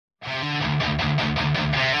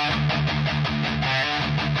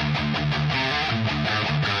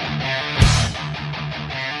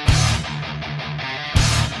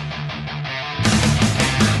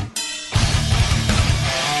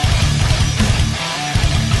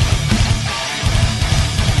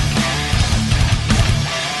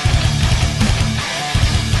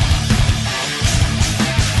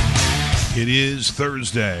is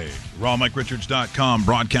Thursday. RawMikeRichards.com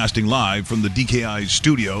broadcasting live from the DKI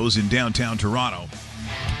studios in downtown Toronto.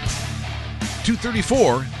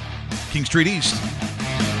 234 King Street East.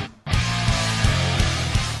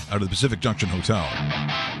 Out of the Pacific Junction Hotel.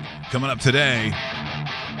 Coming up today,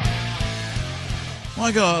 well,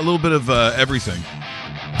 I got a little bit of everything.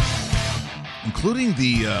 Including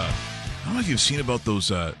the, I don't know if you've seen about those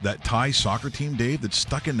that Thai soccer team, Dave, that's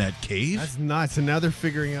stuck in that cave. That's nuts. And now they're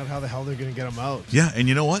figuring out how the hell they're going to get them out. Yeah, and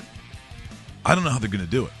you know what? I don't know how they're going to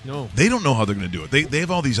do it. No. They don't know how they're going to do it. They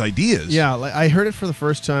have all these ideas. Yeah, like I heard it for the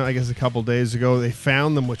first time, I guess, a couple days ago. They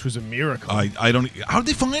found them, which was a miracle. I don't. How did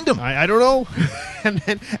they find them? I don't know. and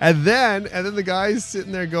then the guy's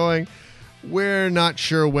sitting there going, "We're not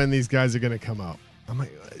sure when these guys are going to come out." I'm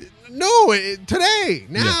like, "No, today,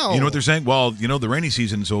 now." Yeah. You know what they're saying? Well, you know the rainy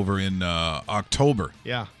season's over in October.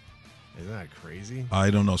 Yeah. Isn't that crazy?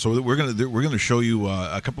 I don't know. So we're gonna show you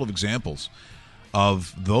a couple of examples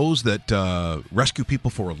of those that rescue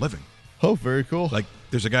people for a living. Oh, very cool. Like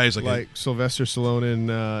there's a guy who's like Sylvester Stallone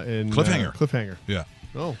in Cliffhanger. Cliffhanger. Yeah.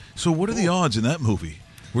 Oh. So what are the odds in that movie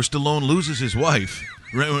where Stallone loses his wife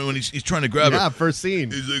right when he's trying to grab her? Yeah, first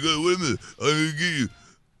scene. He's like, oh, wait a minute, I'm gonna get you.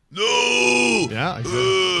 No. Yeah.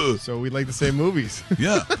 Exactly. So we like the same movies.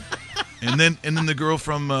 Yeah. And then the girl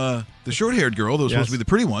from the short-haired girl that was supposed to be the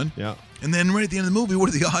pretty one. Yeah. And then right at the end of the movie, what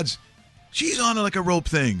are the odds? She's on like a rope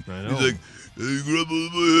thing. I know. He's like, hey, grab on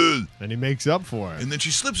my head. And he makes up for it. And then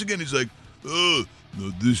she slips again. He's like, oh,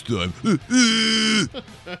 not this time.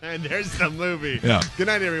 And there's the movie. Yeah. Good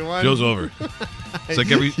night, everyone. Show's over. It's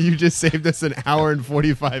like every. You just saved us an hour and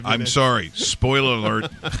 45 minutes. I'm sorry. Spoiler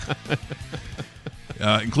alert.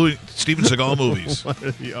 Including Steven Seagal movies. What are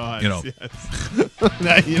the odds? You know. Yes.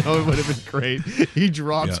 That, it would have been great. He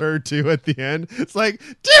drops her too at the end. It's like,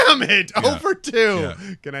 damn it, 0 for 2. Yeah.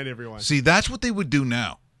 Good night, everyone. See, that's what they would do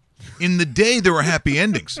now. In the day, there were happy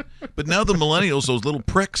endings. But now the millennials, those little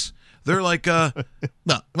pricks, they're like, no,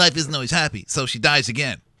 life isn't always happy, so she dies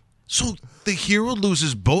again. So the hero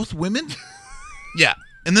loses both women? Yeah.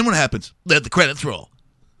 And then what happens? Let the credits roll.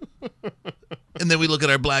 And then we look at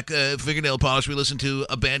our black fingernail polish. We listen to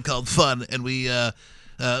a band called Fun, and we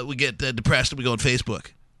get depressed, and we go on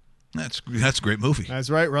Facebook. That's a great movie. That's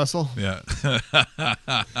right, Russell. Yeah.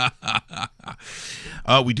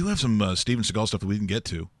 We do have some Steven Seagal stuff that we can get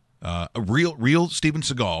to. A real Steven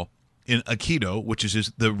Seagal in Aikido, which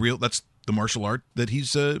is that's the martial art that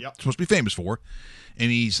he's supposed to be famous for. And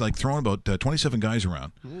he's like throwing about 27 guys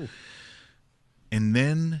around. Ooh. And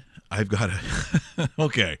then I've got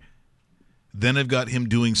okay. Then I've got him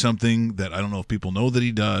doing something that I don't know if people know that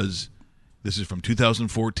he does. This is from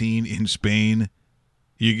 2014 in Spain.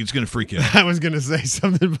 It's going to freak you out. I was going to say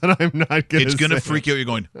something, but I'm not going to say It's going to freak you out. You're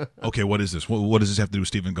going, okay, what is this? What does this have to do with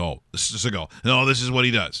Steven Seagal? No, this is what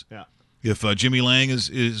he does. Yeah. If Jimmy Lang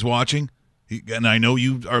is watching, and I know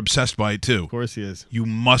you are obsessed by it too. Of course he is. You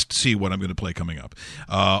must see what I'm going to play coming up.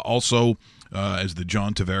 Also, as the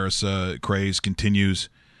John Tavares craze continues,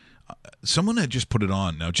 someone had just put it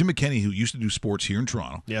on. Now, Jim McKenney, who used to do sports here in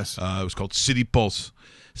Toronto. Yes. It was called City Pulse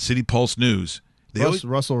News.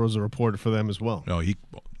 Russell was a reporter for them as well. No,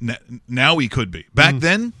 now he could be. Back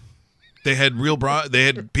then, they had real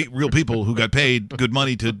people who got paid good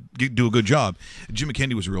money to do a good job. Jim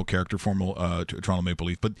McKenney was a real character, former Toronto Maple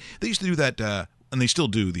Leaf, but they used to do that, and they still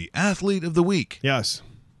do, the Athlete of the Week. Yes.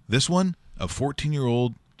 This one, a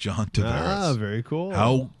 14-year-old John Tavares. Ah, very cool.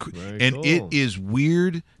 It is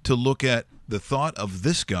weird to look at the thought of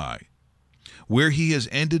this guy, where he has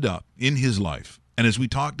ended up in his life. And as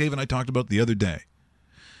Dave and I talked about the other day,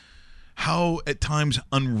 how at times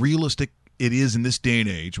unrealistic it is in this day and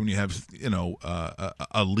age when you have,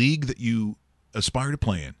 a league that you aspire to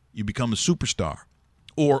play in. You become a superstar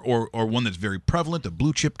or one that's very prevalent, a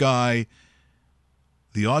blue chip guy.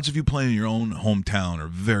 The odds of you playing in your own hometown are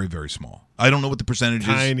very, very small. I don't know what the percentage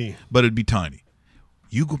is, but it'd be tiny.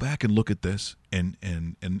 You go back and look at this, and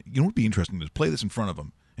you know what would be interesting to play this in front of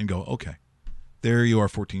them and go, okay, there you are,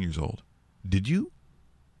 14 years old. Did you?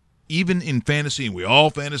 Even in fantasy, and we all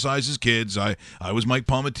fantasize as kids. I was Mike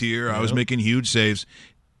Palmetier. I was making huge saves.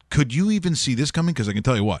 Could you even see this coming? Because I can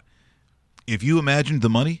tell you what, if you imagined the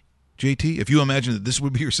money, JT, if you imagined that this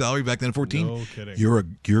would be your salary back then at 14, no kidding.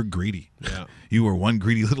 You're greedy. Yeah. You were one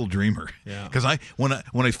greedy little dreamer. Yeah. Because when I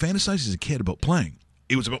fantasized as a kid about playing,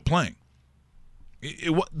 it was about playing.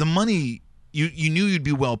 The money, you knew you'd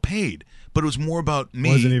be well paid, but it was more about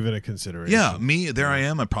me. Wasn't even a consideration. Yeah, me. There I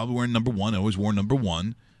am. I'm probably wearing number 1. I always wore number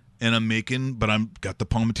 1. and I'm making, but I'm got the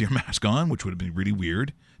Palmetier mask on, which would have been really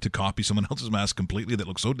weird to copy someone else's mask completely that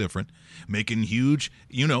looks so different. Making huge,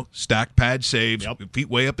 stacked pad saves, feet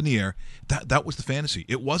way up in the air. That was the fantasy.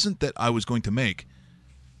 It wasn't that I was going to make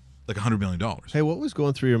like $100 million. Hey, what was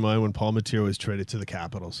going through your mind when Palmetier was traded to the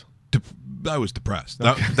Capitals? I was depressed.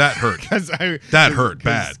 That hurt. That hurt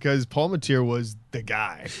bad. Because Palmetier was the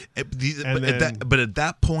guy. But at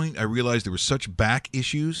that point, I realized there were such back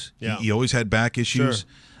issues. Yeah. He always had back issues. Sure.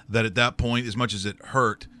 That at that point, as much as it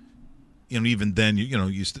hurt, even then,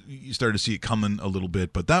 you started to see it coming a little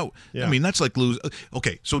bit. But that's like lose.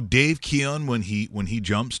 Okay, so Dave Keon when he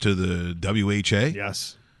jumps to the WHA,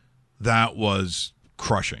 yes, that was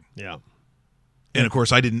crushing. Yeah. And of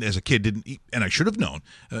course, I didn't, as a kid, and I should have known.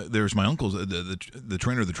 There's my uncle, the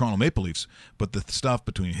trainer of the Toronto Maple Leafs, but the stuff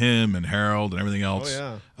between him and Harold and everything else.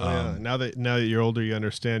 Oh yeah. Now that you're older, you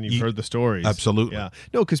understand. You've heard the stories. Absolutely. Yeah.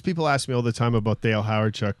 No, because people ask me all the time about Dale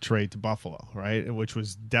Howardchuk trade to Buffalo, right? Which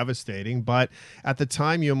was devastating, but at the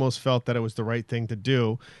time, you almost felt that it was the right thing to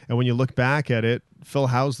do. And when you look back at it, Phil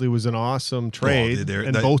Housley was an awesome trade,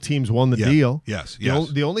 and both teams won the deal. Yes.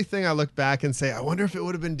 The only thing I look back and say, I wonder if it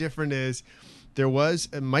would have been different is. There was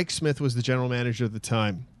Mike Smith was the general manager at the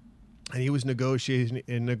time, and he was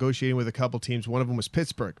negotiating with a couple teams. One of them was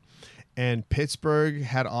Pittsburgh, and Pittsburgh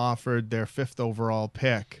had offered their 5th overall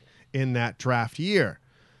pick in that draft year.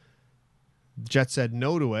 The Jets said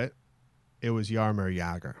no to it. It was Jaromir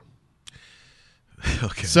Jagr.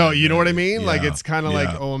 Okay. So you know what I mean? Yeah, Like it's kind of like,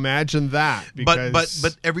 oh, imagine that. Because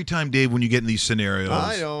but every time, Dave, when you get in these shenarios,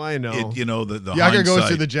 I know. The Jagr goes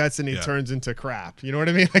to the Jets and he turns into crap. You know what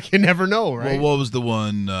I mean? Like you never know, right? Well, what was the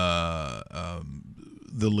one?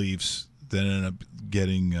 The Leafs that ended up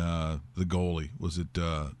getting the goalie. Was it?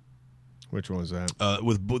 Which one was that?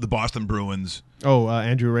 With the Boston Bruins. Oh,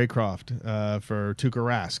 Andrew Raycroft for Tuukka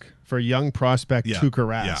Rask, for young prospect Tuukka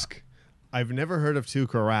Rask. Yeah. I've never heard of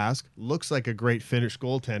Tuukka Rask. Looks like a great Finnish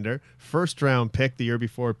goaltender. First-round pick the year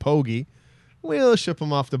before Pogge. We'll ship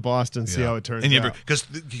him off to Boston, see how it turns out. Because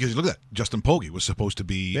look at that. Justin Pogge was supposed to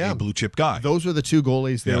be a blue-chip guy. Those were the two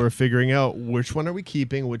goalies they were figuring out. Which one are we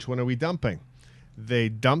keeping? Which one are we dumping? They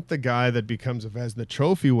dump the guy that becomes a Vezina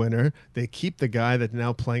Trophy winner. They keep the guy that's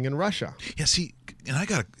now playing in Russia. Yeah, see, and I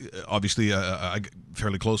got obviously I got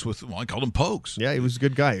fairly close with. Well, I called him Pokes. Yeah, he was a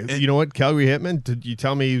good guy. And you know what, Calgary Hitman? Did you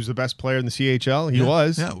tell me he was the best player in the CHL? He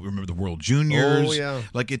was. Yeah, we remember the World Juniors. Oh yeah.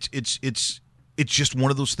 Like it's just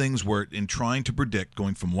one of those things where in trying to predict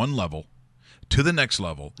going from one level to the next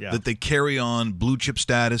level that they carry on blue chip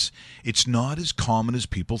status, it's not as common as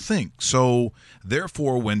people think. So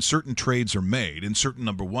therefore, when certain trades are made and certain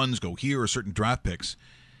number ones go here or certain draft picks,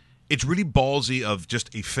 it's really ballsy of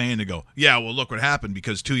just a fan to go, yeah, well, look what happened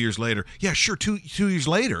because 2 years later. Yeah, sure, two years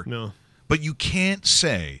later. No. But you can't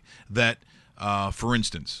say that, for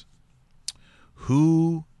instance,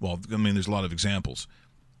 there's a lot of examples.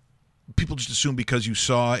 People just assume because you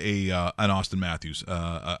saw an Austin Matthews,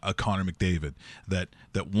 a Connor McDavid,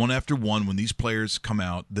 that one after one, when these players come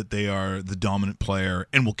out, that they are the dominant player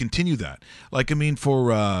and will continue that. Like,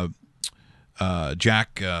 for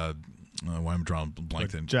Jack, why am I drawing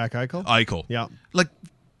blank then? Jack Eichel? Eichel. Yeah. Like,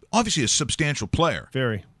 obviously a substantial player.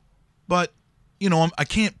 Very. But, I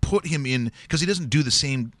can't put him in, because he doesn't do the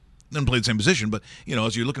same, doesn't play the same position, but,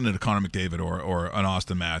 as you're looking at a Connor McDavid or an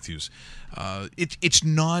Austin Matthews, it's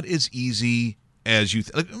not as easy as you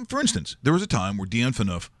like, for instance, there was a time where Dion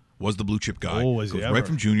Phaneuf was the blue chip guy. Oh, was he ever? Right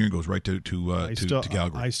from junior and goes right to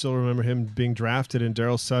Calgary. I still remember him being drafted and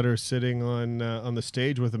Daryl Sutter sitting on the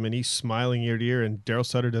stage with him and he's smiling ear to ear, and Daryl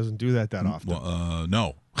Sutter doesn't do that often. Well,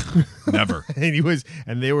 no. Never.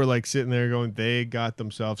 and they were like sitting there going, they got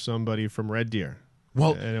themselves somebody from Red Deer.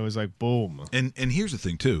 Well, and it was like boom. And here's the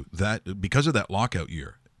thing too, that because of that lockout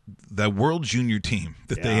year, that World Junior team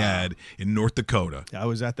that they had in North Dakota. I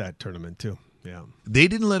was at that tournament too. Yeah. They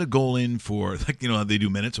didn't let a goal in for, how they do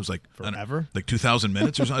minutes. It was like forever, like 2,000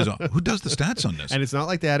 minutes or something. Who does the stats on this? And it's not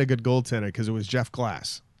like they had a good goaltender because it was Jeff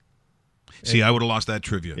Glass. See, I would have lost that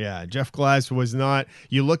trivia. Yeah, Jeff Glass was not.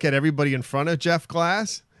 You look at everybody in front of Jeff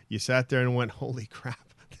Glass, you sat there and went, holy crap.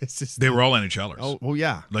 They were all NHLers. Oh,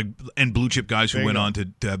 yeah. And blue chip guys who went on to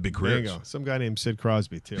have big careers. There you go. Some guy named Sid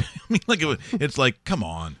Crosby, too. I mean, it's like, come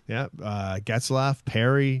on. Yeah. Getzlaff,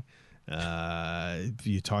 Perry.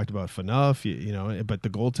 You talked about Phaneuf, but the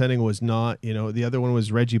goaltending was not, the other one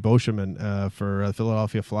was Reggie Beauchemin for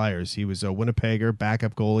Philadelphia Flyers. He was a Winnipegger,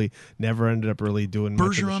 backup goalie, never ended up really doing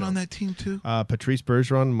much. Bergeron on that team too? Patrice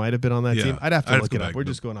Bergeron might have been on that team. I'd have to look it up. We're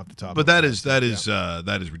just going off the top. But that is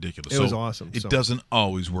ridiculous. It was awesome. It doesn't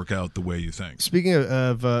always work out the way you think. Speaking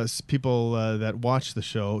of people that watch the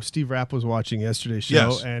show, Steve Rapp was watching yesterday's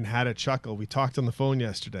show and had a chuckle. We talked on the phone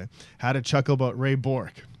yesterday. Had a chuckle about Ray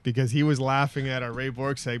Bourque, because he was laughing at our Ray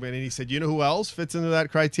Bourque segment, and he said, "You know who else fits into that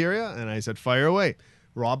criteria?" And I said, "Fire away."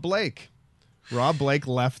 Rob Blake. Rob Blake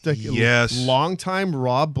left a long-time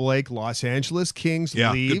Rob Blake, Los Angeles Kings,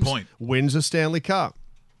 leaves, good point. Wins a Stanley Cup.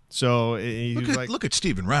 So look at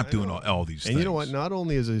Stephen Rapp doing all these things. And you know what? Not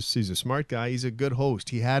only is he's a smart guy, he's a good host.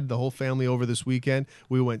 He had the whole family over this weekend.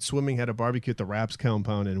 We went swimming, had a barbecue at the Rapps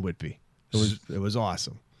compound in Whitby. It was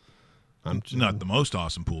awesome. Not the most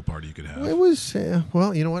awesome pool party you could have. It was,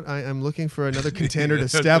 well, you know what? I'm looking for another contender to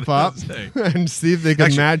step up and see if they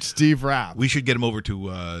can match Steve Rapp. We should get him over to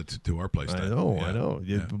our place. I know.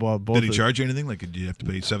 Yeah. Well, did he charge you anything? Like, did you have to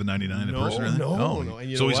pay $7.99 a person or anything? No.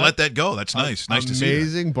 And so he's let that go. That's nice. Nice to see.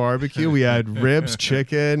 Amazing barbecue. We had ribs,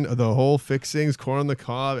 chicken, the whole fixings, corn on the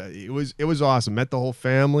cob. It was awesome. Met the whole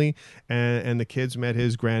family, and the kids met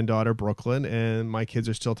his granddaughter, Brooklyn, and my kids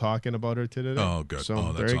are still talking about her today. Oh, good.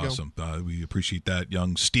 So, that's awesome. We appreciate that,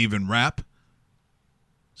 young Stephen Rapp.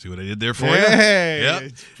 See what I did there for you? Hey,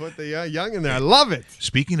 yep. Put the young in there. I love it.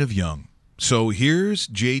 Speaking of young, so here's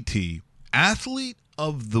JT, Athlete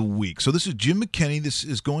of the Week. So this is Jim McKenney. This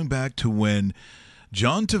is going back to when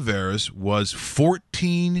John Tavares was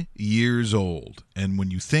 14 years old. And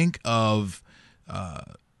when you think of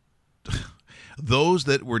those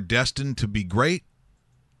that were destined to be great,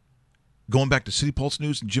 going back to City Pulse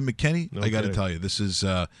News and Jim McKenney, I got to tell you, this is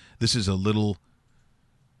a little.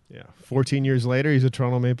 Yeah, 14 years later, he's a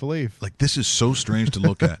Toronto Maple Leaf. Like, this is so strange to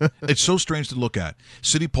look at. It's so strange to look at.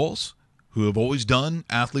 City Pulse, who have always done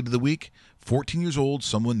Athlete of the Week, 14 years old,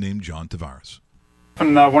 someone named John Tavares.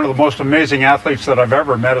 And one of the most amazing athletes that I've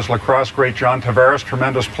ever met is lacrosse great John Tavares,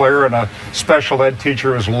 tremendous player and a special ed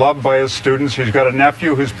teacher who's loved by his students. He's got a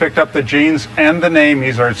nephew who's picked up the genes and the name.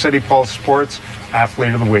 He's our City Pulse Sports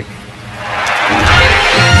Athlete of the Week.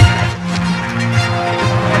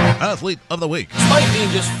 Athlete of the Week. Despite being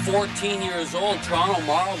just 14 years old, Toronto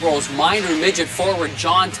Marlborough's minor midget forward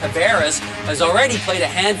John Tavares has already played a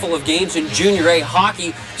handful of games in Junior A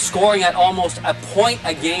hockey, scoring at almost a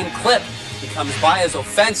point-a-game clip. He comes by his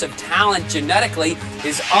offensive talent genetically.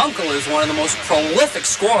 His uncle is one of the most prolific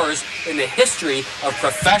scorers in the history of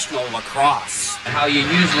professional lacrosse. How you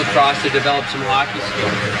use lacrosse to develop some hockey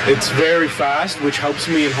skills. It's very fast, which helps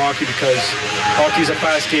me in hockey because hockey's a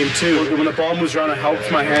fast game too. When the ball moves around, it helps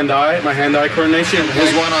my hand-eye coordination.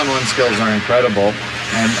 His one-on-one skills are incredible,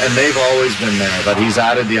 and they've always been there, but he's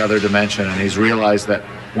added the other dimension, and he's realized that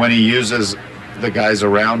when he uses the guys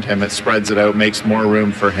around him, it spreads it out, makes more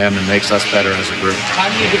room for him, and makes us better as a group. How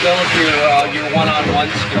do you develop your one-on-one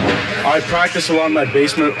skills? I practice a lot in my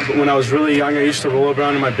basement. When I was really young, I used to roll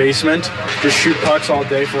around in my basement, just shoot pucks all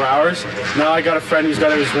day for hours. Now I got a friend who's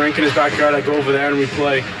got his rink in his backyard. I go over there and we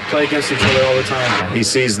play against each other all the time. He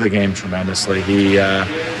sees the game tremendously. He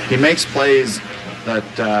makes plays that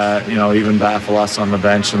even baffle us on the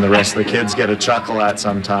bench, and the rest of the kids get a chuckle at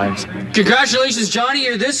sometimes. Congratulations, Johnny!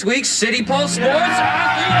 You're this week's City Pulse Sports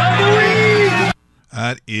Athlete of the Week.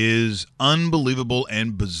 That is unbelievable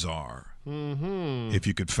and bizarre. Mm-hmm. If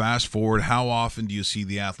you could fast forward, how often do you see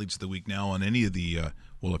the Athletes of the Week now on any of the?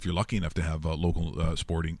 Well, if you're lucky enough to have local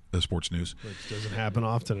sports news, which doesn't happen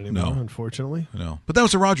often anymore, unfortunately. No, but that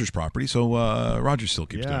was a Rogers property, so Rogers still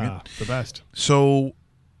keeps doing it. Yeah, the best. So.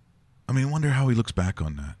 I mean, I wonder how he looks back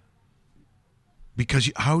on that.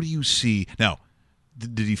 Because how do you see... Now,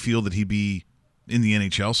 did he feel that he'd be in the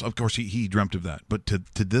NHL? So of course, he dreamt of that. But to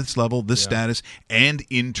this level, this status, and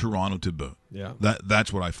in Toronto to boot. Yeah.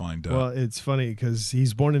 That's what I find. Well, it's funny because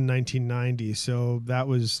he's born in 1990, so that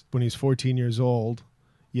was when he's 14 years old.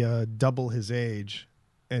 Yeah, double his age,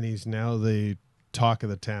 and he's now the talk of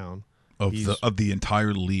the town. Of the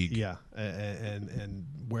entire league. Yeah, and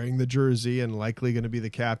wearing the jersey and likely going to be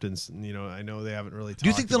the captains. I know they haven't really talked. Do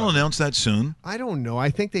you think they'll announce that soon? I don't know.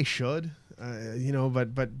 I think they should.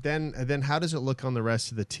 But then how does it look on the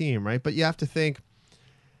rest of the team, right? But you have to think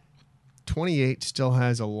 28 still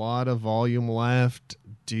has a lot of volume left.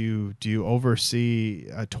 Do you oversee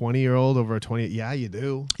a 20-year-old over a 20? Yeah, you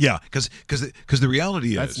do. Yeah, because the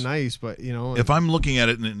reality that's nice, but if I'm looking at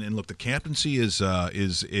it and look, the captaincy is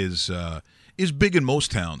big in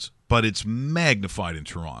most towns, but it's magnified in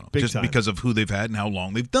Toronto just because of who they've had and how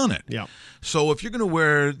long they've done it. Yeah. So if you're going to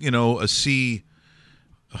wear a C,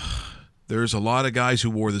 there's a lot of guys who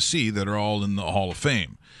wore the C that are all in the Hall of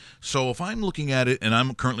Fame. So if I'm looking at it, and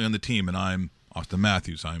I'm currently on the team, and I'm Austin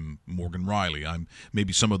Matthews, I'm Morgan Riley, I'm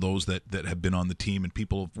maybe some of those that have been on the team, and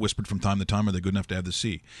people have whispered from time to time, are they good enough to have the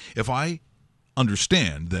C? If I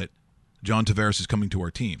understand that John Tavares is coming to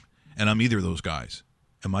our team, and I'm either of those guys,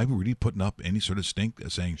 am I really putting up any sort of stink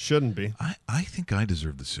saying, shouldn't be? I think I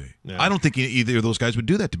deserve the C. Yeah. I don't think either of those guys would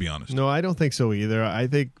do that, to be honest. No, I don't think so either. I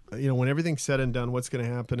think, when everything's said and done, what's going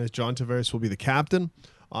to happen is John Tavares will be the captain.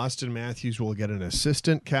 Austin Matthews will get an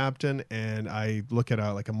assistant captain, and I look at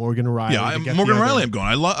like a Morgan Riley. Yeah, Morgan Riley. I'm going.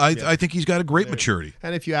 I think he's got a great maturity.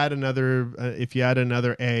 And if you add another,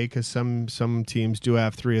 A, because some teams do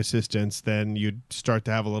have 3 assistants, then you'd start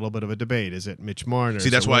to have a little bit of a debate. Is it Mitch Marner? See,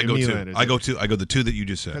 that's why I go to. I go the 2 that you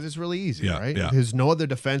just said, because it's really easy, right? Yeah. There's no other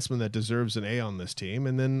defenseman that deserves an A on this team,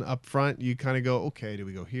 and then up front you kind of go, okay, do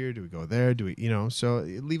we go here? Do we go there? Do we, So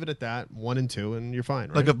leave it at that, 1 and 2, and you're fine.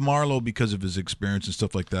 Right? Like if Marlowe, because of his experience and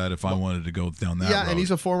stuff like that, if I wanted to go down that road. And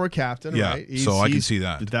he's a former captain, right? So I can see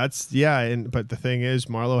that. But the thing is,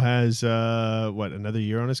 Marlowe has another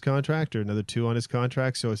year on his contract or another 2 on his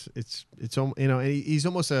contract. So it's and he's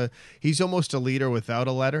almost a leader without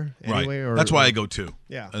a letter anyway. Right. That's why I go 2.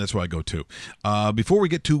 Yeah, that's why I go 2. Before we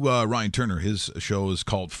get to Ryan Turner, his show is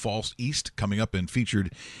called False East, coming up and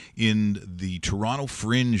featured in the Toronto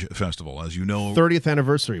Fringe Festival, as you know, 30th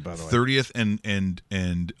anniversary, by the way. 30th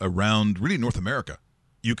and around really North America.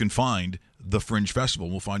 You can find the Fringe Festival.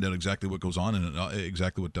 We'll find out exactly what goes on and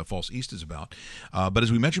exactly what False East is about. But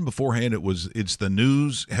as we mentioned beforehand, it's the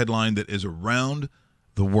news headline that is around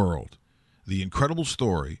the world. The incredible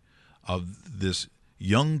story of this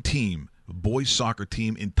young team, boys soccer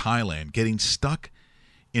team in Thailand, getting stuck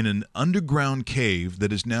in an underground cave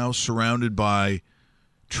that is now surrounded by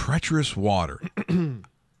treacherous water. And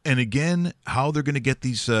again, how they're going to get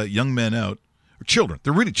these young men out. Children.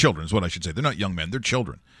 They're really children is what I should say. They're not young men. They're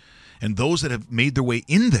children. And those that have made their way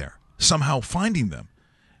in there, somehow finding them,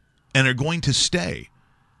 and are going to stay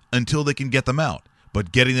until they can get them out.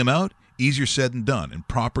 But getting them out, easier said than done. And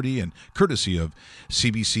property and courtesy of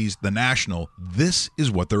CBC's The National, this is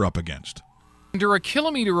what they're up against. Under a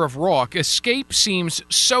kilometer of rock, escape seems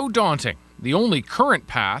so daunting. The only current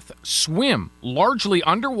path, swim, largely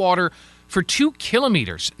underwater for 2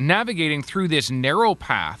 kilometers, navigating through this narrow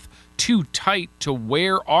path, too tight to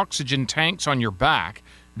wear oxygen tanks on your back,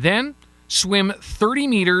 then swim 30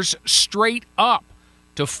 meters straight up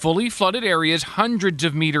to fully flooded areas hundreds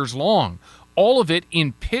of meters long, all of it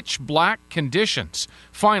in pitch black conditions.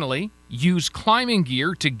 Finally, use climbing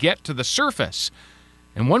gear to get to the surface.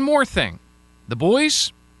 And one more thing, the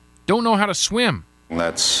boys don't know how to swim.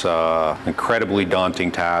 That's an incredibly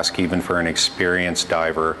daunting task, even for an experienced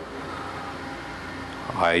diver.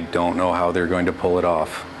 I don't know how they're going to pull it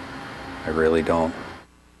off. I really don't.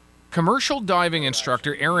 Commercial diving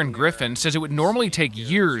instructor Aaron Griffin says it would normally take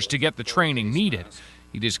years to get the training needed.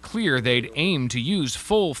 It is clear they'd aim to use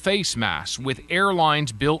full face masks with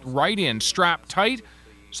airlines built right in, strapped tight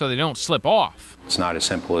so they don't slip off. It's not as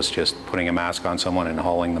simple as just putting a mask on someone and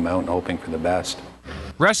hauling them out and hoping for the best.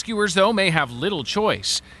 Rescuers, though, may have little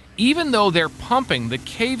choice. Even though they're pumping the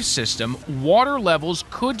cave system, water levels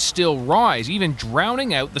could still rise, even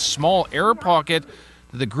drowning out the small air pocket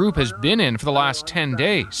that the group has been in for the last 10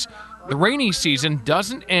 days. The rainy season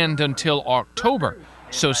doesn't end until October,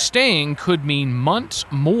 so staying could mean months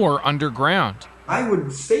more underground. I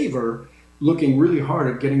would favor looking really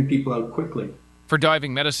hard at getting people out quickly. For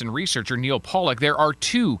diving medicine researcher Neil Pollock, there are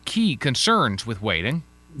 2 key concerns with waiting.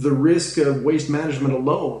 The risk of waste management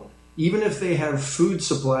alone, even if they have food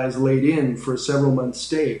supplies laid in for a several month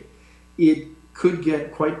stay, it could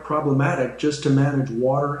get quite problematic just to manage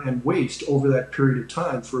water and waste over that period of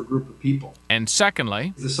time for a group of people. And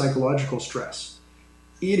secondly, the psychological stress.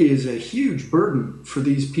 It is a huge burden for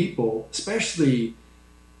these people, especially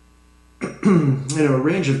a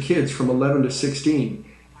range of kids from 11 to 16.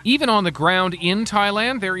 Even on the ground in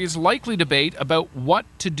Thailand, there is likely debate about what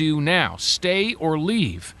to do now, stay or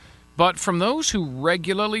leave. But from those who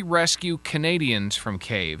regularly rescue Canadians from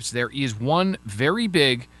caves, there is one very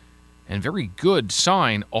big and very good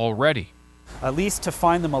sign already. At least to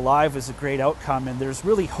find them alive is a great outcome, and there's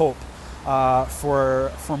really hope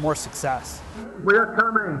for more success. We are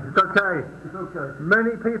coming. It's okay. It's okay.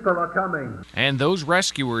 Many people are coming. And those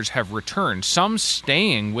rescuers have returned, some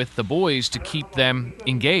staying with the boys to keep them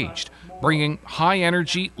engaged, bringing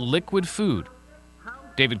high-energy liquid food.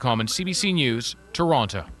 David Coleman, CBC News,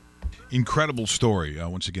 Toronto. Incredible story,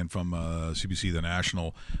 once again, from CBC The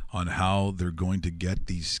National on how they're going to get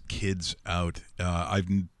these kids out. I've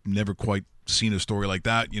never quite seen a story like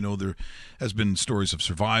that. You know, there has been stories of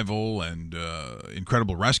survival and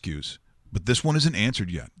incredible rescues, But this one isn't answered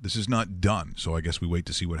yet. This is not done, so I guess we wait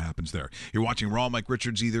to see what happens there. You're watching Raw Mike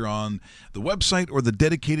Richards either on the website or the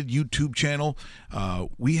dedicated YouTube channel.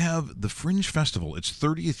 We have the Fringe Festival. It's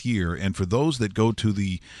 30th year, and for those that go to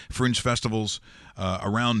the Fringe Festivals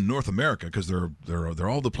around North America, because they're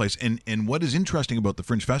all over the place, and what is interesting about the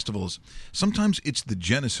Fringe Festival is sometimes it's the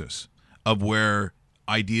genesis of where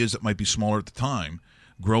ideas that might be smaller at the time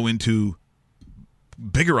grow into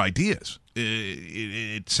bigger ideas.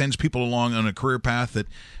 It sends people along on a career path that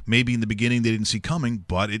maybe in the beginning they didn't see coming,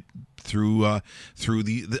 but it through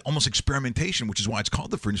the almost experimentation, which is why it's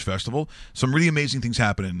called the Fringe Festival. Some really amazing things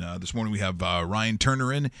happening. This morning we have Ryan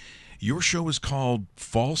Turner in. Your show is called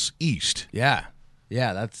False East. Yeah,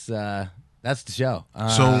 that's the show.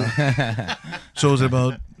 So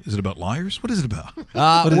is it about liars? What is it about?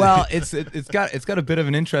 Well, it's got a bit of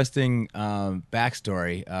an interesting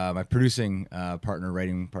backstory. My producing partner,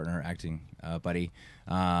 writing partner, acting buddy.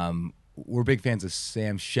 We're big fans of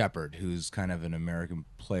Sam Shepard, who's kind of an American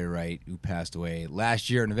playwright who passed away last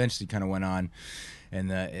year and eventually kind of went on. And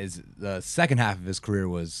the second half of his career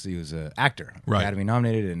he was an actor, right. Academy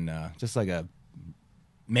nominated, and just like a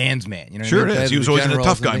man's man. You know, sure what I mean? is. He was always in a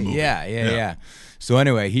tough guy movie. Yeah. So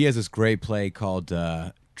anyway, he has this great play called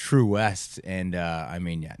True West, and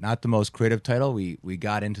not the most creative title. We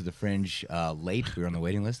got into the Fringe late. We were on the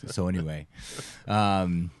waiting list. So anyway,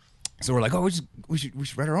 so we're like, we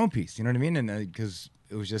should write our own piece. You know what I mean? And because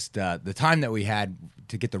it was just the time that we had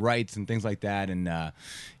to get the rights and things like that, and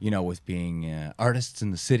with being artists in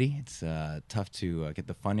the city, it's tough to get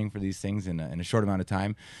the funding for these things in a short amount of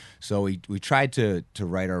time. So we tried to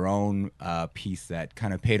write our own piece that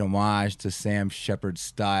kind of paid homage to Sam Shepard's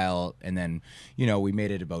style, and then we made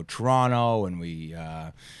it about Toronto, and we.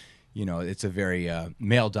 It's a very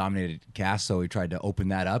male-dominated cast, so we tried to open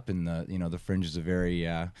that up, and the Fringe is a very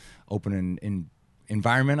open and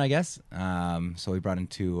environment, I guess. So we brought in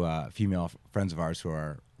two female friends of ours who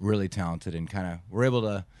are really talented and kind of were able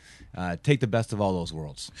to take the best of all those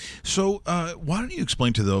worlds. So why don't you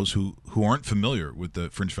explain to those who aren't familiar with the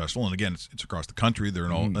Fringe Festival, and again, it's across the country, they're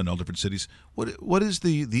in all different cities, what is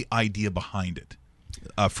the idea behind it,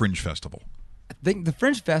 Fringe Festival? I think the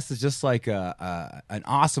Fringe Fest is just like an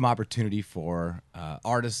awesome opportunity for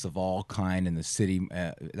artists of all kind in the city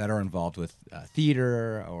that are involved with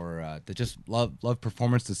theater or that just love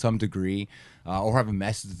performance to some degree or have a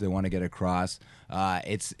message that they want to get across.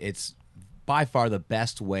 It's by far the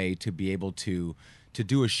best way to be able to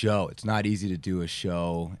do a show. It's not easy to do a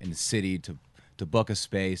show in the city, to book a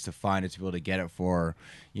space, to find it, to be able to get it for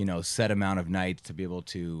set amount of nights, to be able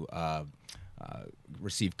to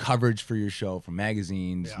receive coverage for your show from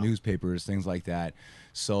magazines, newspapers, things like that.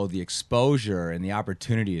 So the exposure and the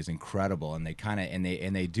opportunity is incredible, and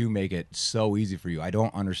they do make it so easy for you. I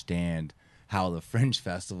don't understand how the Fringe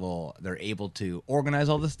Festival, they're able to organize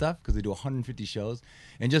all this stuff, because they do 150 shows,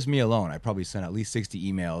 and just me alone, I probably sent at least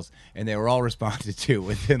 60 emails, and they were all responded to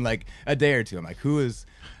within like a day or two. I'm like,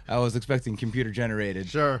 I was expecting computer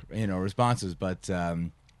generated responses, but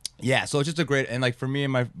yeah, so it's just a great, and like for me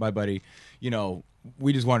and my buddy,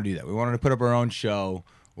 we just want to do that. We wanted to put up our own show.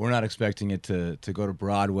 We're not expecting it to go to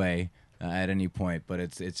Broadway at any point, but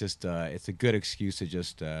it's just it's a good excuse to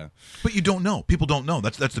just. But you don't know. People don't know.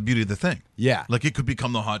 That's the beauty of the thing. Yeah, like it could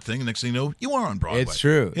become the hot thing, and next thing you know, you are on Broadway. It's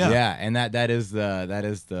true. Yeah, and that is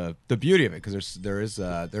the beauty of it, because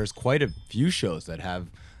there's quite a few shows that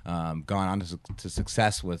have gone on to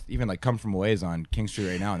success with, even like Come From Away is on King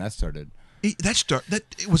Street right now, and that started. That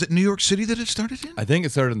was it. New York City that it started in. I think it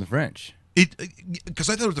started in the Fringe. Because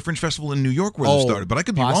I thought it was the Fringe Festival in New York where it started, but I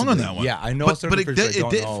could be wrong on that one. Yeah, I know. But it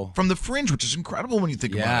did from the Fringe, which is incredible when you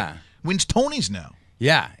think about it. Wins Tonys now.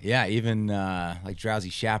 Yeah. Even like Drowsy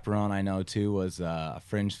Chaperone, I know too, was a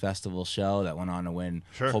Fringe Festival show that went on to win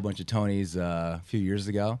a whole bunch of Tonys a few years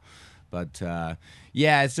ago. But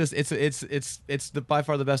yeah, it's just it's by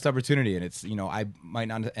far the best opportunity, and it's I might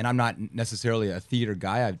not, and I'm not necessarily a theater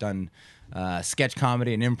guy. I've done sketch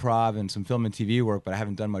comedy and improv and some film and TV work, but I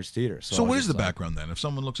haven't done much theater. So what is the background then? If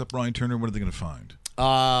someone looks up Ryan Turner, what are they going to find?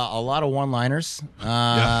 A lot of one-liners.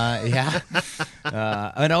 An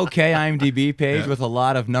okay IMDb page with a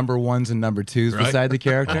lot of number ones and number twos beside the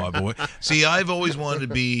character. Oh, boy. See, I've always wanted to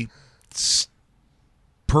be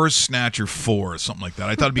Purse Snatcher 4 or something like that.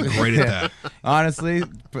 I thought it'd be great at that. Honestly,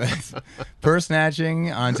 purse snatching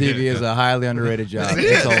on TV is a highly underrated job.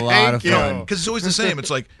 It's a lot of fun. Because it's always the same. It's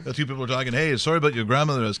like two people are talking, hey, sorry about your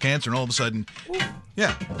grandmother has cancer, and all of a sudden,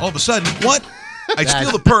 what? I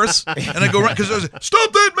steal the purse and I go right because I was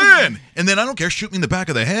stop that man, and then I don't care, shoot me in the back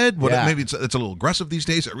of the head. Maybe it's a little aggressive these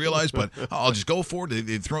days, I realize, but I'll just go for it.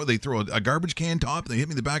 They throw a garbage can top, they hit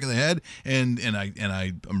me in the back of the head, and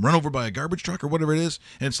I'm run over by a garbage truck or whatever it is,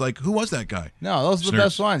 and it's like, who was that guy? No, those are the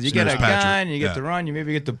best ones. You get a gun, you get to run, you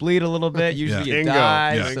maybe get to bleed a little bit. Usually you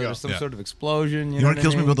die, so there's some sort of explosion. You know what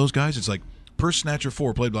kills me about those guys? It's like Purse Snatcher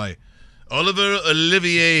 4, played by Oliver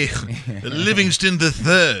Olivier Livingston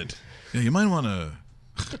III. Yeah, you might want to.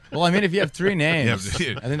 Well, I mean, if you have three names, I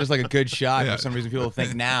think there's like a good shot. For some reason, people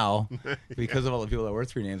think now, because of all the people that were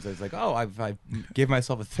three names, it's like, oh, I gave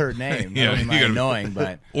myself a third name. Not only am I annoying,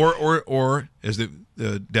 but or as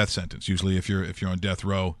the death sentence. Usually, if you're on death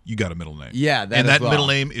row, you got a middle name. Yeah, that middle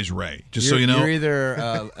name is Ray. So you know, you're either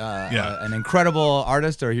an incredible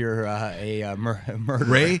artist or you're a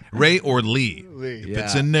murderer. Ray or Lee. If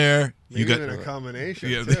it's in there. Maybe you got even a combination.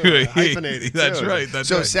 Yeah, too, hyphenated. That's too. Right.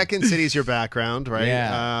 So Second City's your background, right?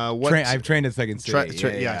 Yeah. I've trained at Second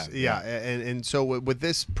City. Yeah. And so with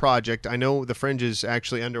this project, I know the Fringe is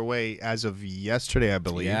actually underway as of yesterday, I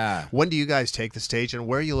believe. Yeah. When do you guys take the stage, and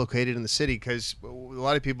where are you located in the city? Because a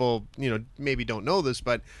lot of people, maybe don't know this,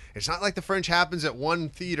 but it's not like the Fringe happens at one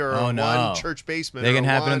theater or one church basement. They can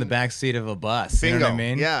happen in the back seat of a bus. Bingo. You know what I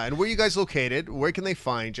mean? Yeah. And where are you guys located? Where can they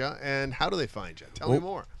find you, and how do they find you? Tell me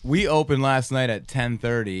more. We opened last night at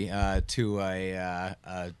 10:30 to a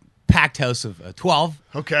packed house of 12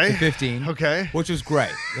 to 15. Okay. Which was great.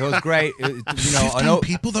 It was great. 15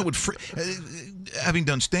 people? That would having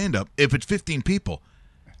done stand-up, if it's 15 people,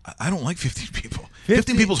 I don't like 15 people.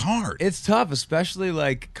 15 people's hard. It's tough, especially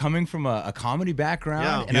like coming from a comedy background.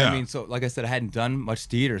 Yeah. And I mean, so like I said, I hadn't done much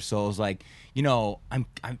theater, so it was like, I'm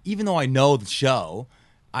even though I know the show,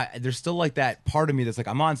 there's still like that part of me that's like,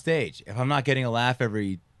 I'm on stage. If I'm not getting a laugh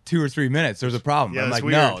every 2 or 3 minutes, there's a problem. Yeah, I'm like,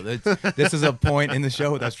 weird. no, this is a point in the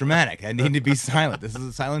show that's dramatic. I need to be silent.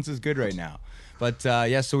 Silence is good right now. But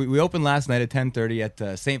so we opened last night at 10:30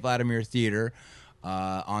 at St. Vladimir Theater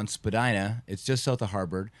on Spadina. It's just south of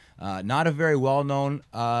Harvard. Not a very well-known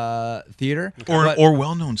theater. Or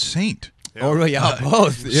well-known saint.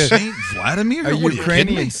 Both. Saint Vladimir? A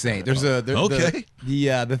Ukrainian saint. There's okay.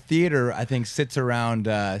 The theater, I think, sits around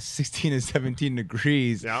 16 to 17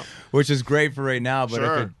 degrees, which is great for right now. But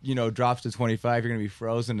if it drops to 25, you're going to be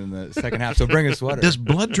frozen in the second half. So bring a sweater. Does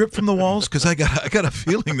blood drip from the walls? Because I got a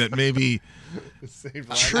feeling that maybe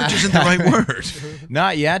church isn't the right word.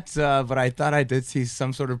 Not yet, but I thought I did see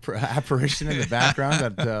some sort of apparition in the background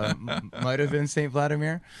that might have been St.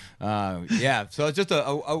 Vladimir. So it's just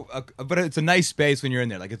but it's a nice space when you're in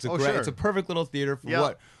there. Like it's a perfect little theater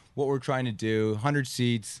for what we're trying to do. 100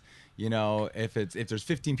 seats. If there's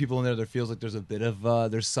 15 people in there, there feels like there's a bit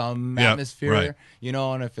of there's some atmosphere. Right.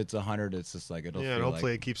 And if it's 100, it's just like it'll. Yeah, and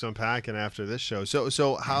hopefully it keeps unpacking after this show.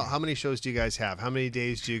 So how many shows do you guys have? How many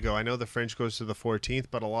days do you go? I know the Fringe goes to the 14th,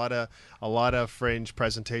 but a lot of Fringe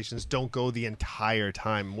presentations don't go the entire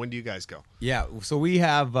time. When do you guys go? Yeah, so we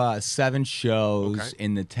have 7 shows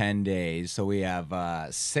in the 10 days. So we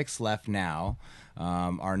have 6 left now.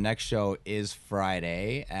 Our next show is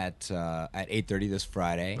Friday at 8:30 this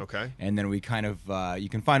Friday. Okay. And then we kind of you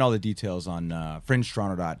can find all the details on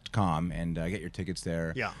fringetoronto.com and get your tickets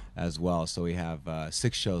there as well. So we have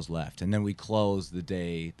 6 shows left, and then we close the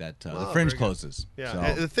day that the Fringe closes. Yeah.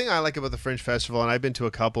 So. The thing I like about the Fringe Festival, and I've been to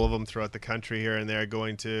a couple of them throughout the country here and there,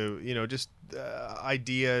 going to just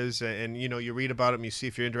ideas, and you read about them, you see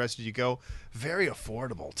if you're interested, you go. Very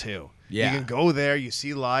affordable too. Yeah. You can go there, you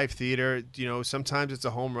see live theater. Sometimes it's a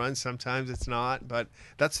home run, sometimes it's not, but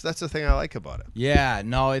that's the thing I like about it. Yeah,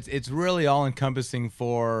 no, it's really all encompassing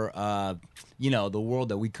for the world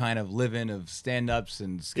that we kind of live in, of stand-ups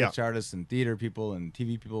and sketch artists and theater people and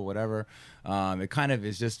TV people, whatever. It kind of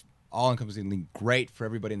is just all-encompassingly great for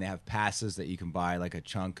everybody, and they have passes that you can buy like a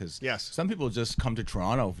chunk, because some people just come to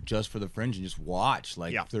Toronto just for the Fringe and just watch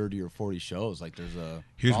 30 or 40 shows. Like there's a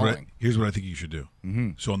here's what I think you should do.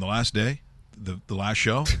 Mm-hmm. So on the last day, the last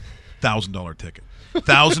show, $1,000 ticket,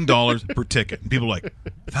 $1,000 per ticket, and people are like,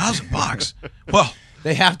 $1,000? Well,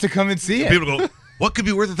 they have to come and see it. People go, what could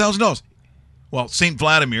be worth $1,000? Well, St.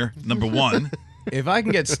 Vladimir, number one. If I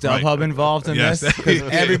can get StubHub involved in this, because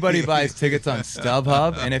everybody buys tickets on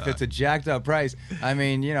StubHub, and if it's a jacked up price, I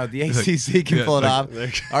mean, the ACC can pull it off.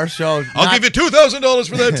 Our show, I'll give you $2,000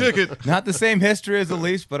 for that ticket. Not the same history as the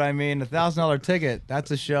Leafs, but I mean, $1,000 ticket, that's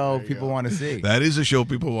a show people want to see. That is a show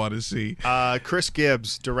people want to see. Chris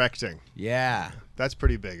Gibbs directing. Yeah. That's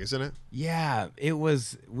pretty big, isn't it? Yeah, it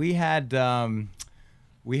was. We had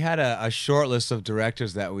we had a short list of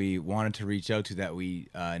directors that we wanted to reach out to that we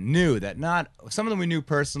knew that not some of them we knew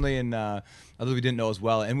personally and others we didn't know as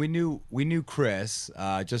well. And we knew Chris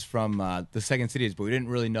just from the Second Cities, but we didn't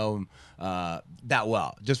really know him that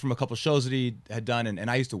well, just from a couple shows that he had done.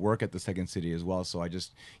 And I used to work at the Second City as well, so I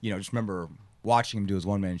just remember watching him do his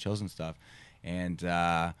one-man shows and stuff. And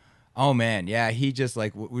oh man, yeah, he just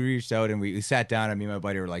like we reached out and we sat down and me and my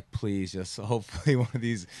buddy were like, please, just hopefully one of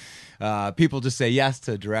these people just say yes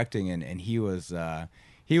to directing, and he was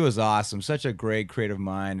awesome, such a great creative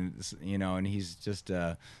mind, and he's just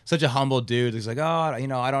such a humble dude. He's like, oh,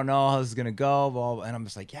 I don't know how this is gonna go, and I'm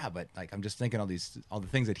just like, yeah, but like I'm just thinking all the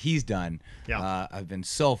things that he's done have been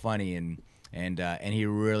so funny, and he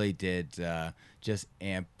really did just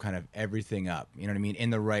amp kind of everything up, you know what I mean, in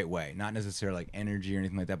the right way, not necessarily like energy or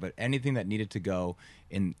anything like that, but anything that needed to go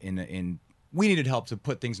in we needed help to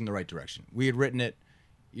put things in the right direction. We had written it.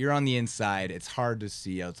 You're on the inside. It's hard to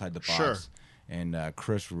see outside the box. Sure. And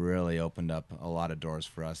Chris really opened up a lot of doors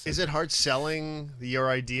for us. Is it hard selling your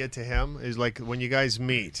idea to him? Is like when you guys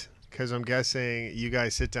meet, because I'm guessing you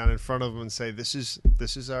guys sit down in front of him and say, "This is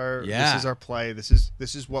our play. This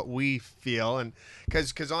is what we feel." And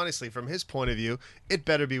because honestly, from his point of view, it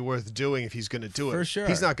better be worth doing if he's going to do it. For sure.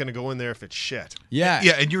 He's not going to go in there if it's shit. Yeah,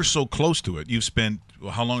 and you're so close to it. You've spent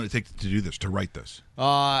how long did it take to do this, to write this?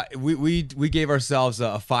 We gave ourselves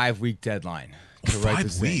a 5-week deadline. To write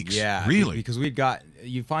 5 weeks? Yeah. Really? Because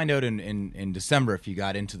you find out in December if you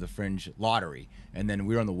got into the Fringe lottery, and then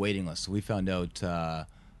we were on the waiting list. So we found out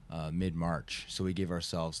mid-March. So we gave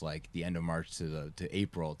ourselves like the end of March to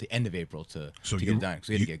April, the end of April to get it done. So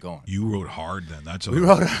we had to get going. You wrote hard then. We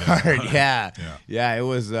wrote hard, yeah. It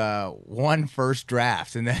was one first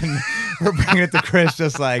draft, and then we're bringing it to Chris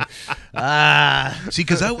just like, See,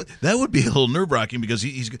 because that would be a little nerve-wracking because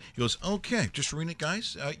he goes, okay, just reading it,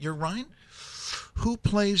 guys. You're Ryan. Who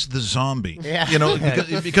plays the zombie? Yeah.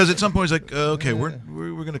 Because at some point it's like, okay, we're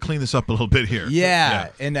going to clean this up a little bit here. Yeah.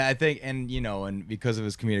 And I think, and because of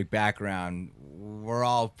his comedic background, we're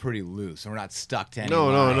all pretty loose, and we're not stuck to any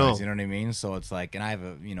lines. No. You know what I mean? So it's like, and I have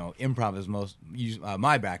improv is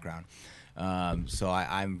my background. So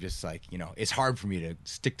I'm just like, it's hard for me to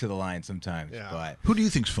stick to the line sometimes. Yeah. But who do you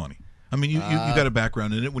think's funny? I mean, you got a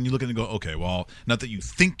background in it. When you look at it and go, okay, well, not that you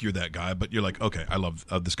think you're that guy, but you're like, okay, I love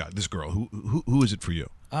this guy, this girl. Who is it for you?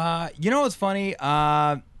 What's funny?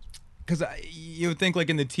 Because you would think like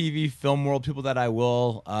in the TV film world, people that I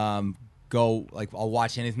will go like I'll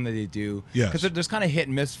watch anything that they do. Yes. Because there's kind of hit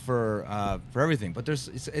and miss for everything, but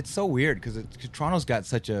it's so weird because Toronto's got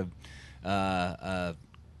such a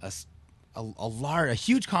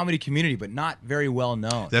huge comedy community, but not very well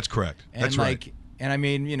known. That's correct. That's right. And I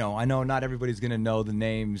mean, I know not everybody's going to know the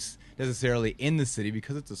names necessarily in the city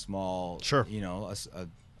because it's a small, a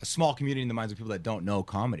small community in the minds of people that don't know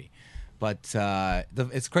comedy. But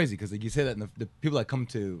it's crazy because like you say that, and the people that come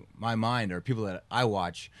to my mind are people that I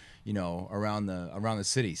watch, around the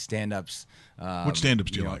city, stand-ups. What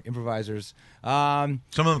stand-ups do you like? Improvisers. Some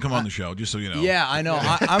of them come on the show, just so you know. Yeah, I know.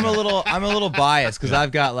 I'm a little biased because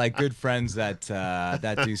I've got like good friends that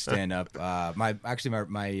do stand-up. My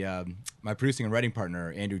producing and writing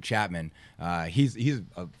partner, Andrew Chapman, he's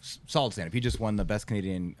a solid stand-up. He just won the best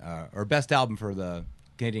Canadian or best album for the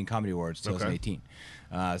Canadian Comedy Awards 2018.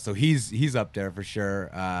 So he's up there for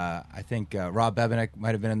sure. I think Rob Bebenek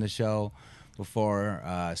might have been in the show before.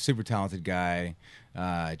 Super talented guy.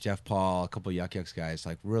 Jeff Paul, a couple of Yuck Yucks guys,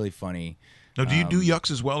 like really funny. Now, do you do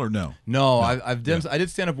Yucks as well or no? No, I did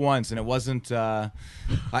stand up once, and it wasn't. It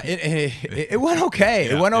went okay.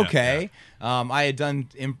 Yeah, it went okay. Yeah. I had done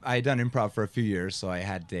improv for a few years, so I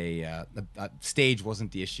had a stage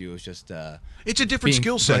wasn't the issue. It was just it's a different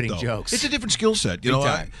skill set, though. Jokes. It's a different skill set. You Big know,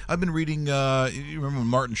 time. I've been reading. You remember when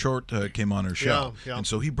Martin Short came on our show, and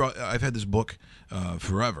so he brought. I've had this book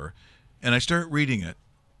forever, and I started reading it.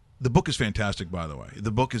 The book is fantastic, by the way.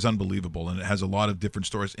 The book is unbelievable, and it has a lot of different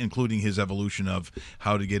stories, including his evolution of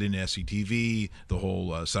how to get into SCTV, the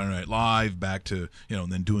whole Saturday Night Live, back to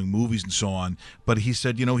and then doing movies and so on. But he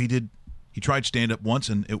said, he tried stand up once,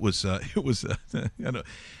 and it was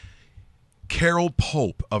Carol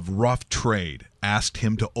Pope of Rough Trade asked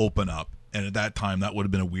him to open up. And at that time, that would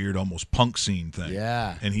have been a weird, almost punk scene thing.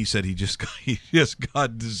 Yeah. And he said he just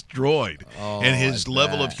got destroyed. Oh, and his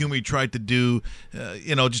level of humor, he tried to do,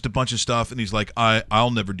 just a bunch of stuff. And he's like,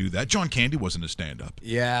 I'll never do that. John Candy wasn't a stand-up.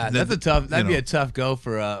 Yeah, that'd be a tough go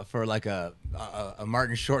for like a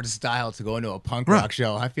Martin Short style to go into a punk rock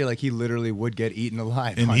show. I feel like he literally would get eaten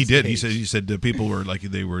alive. And on he did. stage. He said people were like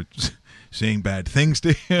they were saying bad things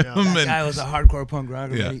to him. That and guy was a hardcore punk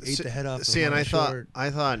rocker. Yeah. He ate the head off. See, of and my I shirt.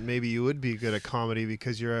 thought maybe you would be good at comedy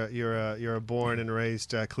because you're a born and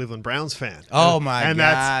raised Cleveland Browns fan. Oh my and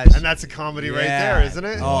gosh. that's a comedy right there, isn't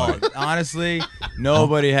it? Oh, honestly,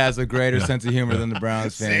 nobody has a greater sense of humor than the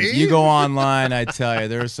Browns fans. See? You go online, I tell you,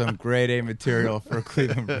 there's some grade A material for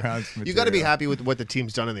Cleveland Browns material. You got to be happy with what the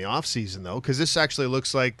team's done in the offseason, though, because this actually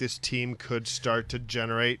looks like this team could start to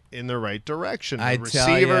generate in the right direction. The I tell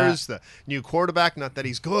ya. receivers, the new quarterback, not that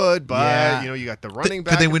he's good, but you got the running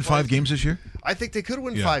back. Could they in win place. 5 games this year? I think they could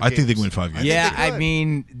win Yeah, 5 I games. think they can win 5 games. Yeah, they I could.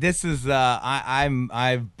 mean, this is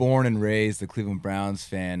I've born and raised a Cleveland Browns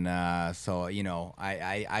fan, so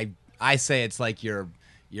I say it's like your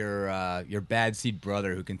bad seed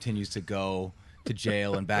brother who continues to go to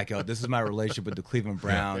jail and back out. This is my relationship with the Cleveland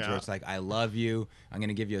Browns, where it's like, I love you. I'm going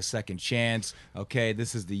to give you a second chance. Okay,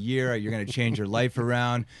 this is the year. You're going to change your life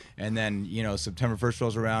around. And then, September 1st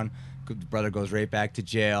rolls around. The brother goes right back to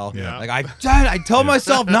jail. Yeah. Like, I told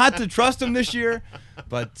myself not to trust him this year.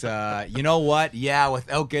 But you know what? Yeah,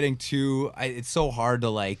 without getting too... it's so hard to,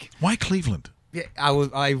 like... Why Cleveland? Yeah, I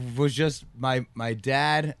was just... My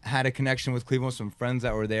dad had a connection with Cleveland, some friends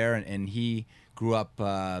that were there, and he... grew up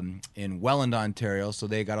in Welland, Ontario, so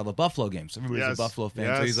they got all the Buffalo games. Everybody's a Buffalo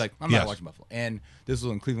fan, so he's like, I'm not watching Buffalo. And this was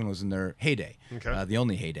when Cleveland was in their heyday, the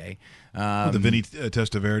only heyday. The Vinny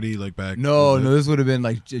Testaverde, like back? No, this would have been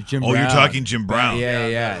like Jim Brown. Oh, you're talking Jim Brown.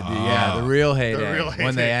 The real heyday.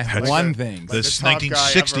 When they won things. The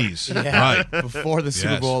 1960s. Right. Before the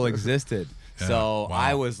Super Bowl existed. Yeah, So wow.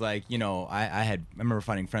 I was like, I remember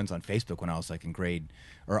finding friends on Facebook when I was like in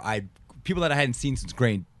people that I hadn't seen since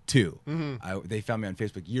grade 2. They found me on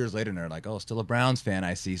Facebook years later, and they're like, "Oh, still a Browns fan,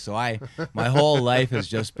 I see." So my whole life has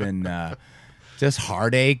just been just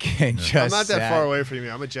heartache and just. I'm not that sad. far away from you.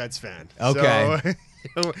 I'm a Jets fan. Okay.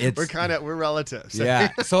 So, we're relatives. Yeah.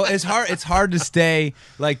 So it's hard to stay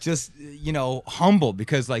like just humble,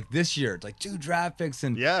 because like this year it's like 2 draft picks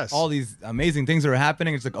and all these amazing things that are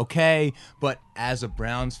happening. It's like, okay, but as a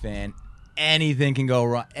Browns fan, anything can go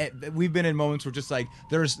wrong. We've been in moments where just like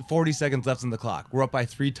there's 40 seconds left on the clock. We're up by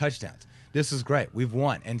 3 touchdowns. This is great. We've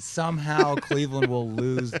won, and somehow Cleveland will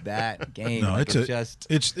lose that game. No, like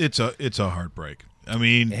it's a heartbreak. I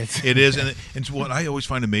mean, it is, and it's what I always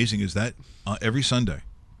find amazing is that every Sunday,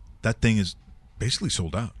 that thing is basically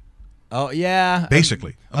sold out. Oh yeah,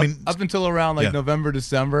 basically. I mean, up until around like November,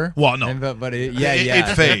 December. Well, no, but it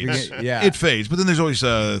fades. Yeah, it fades. But then there's always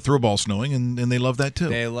throw ball snowing, and they love that too.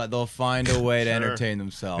 They'll find a way to entertain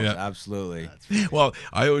themselves. Yeah. Absolutely. Well,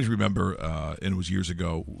 I always remember, and it was years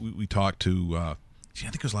ago. We talked to. I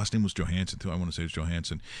think his last name was Johansson too. I want to say it's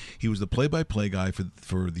Johansson. He was the play-by-play guy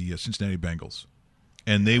for the Cincinnati Bengals,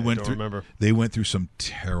 and they went through some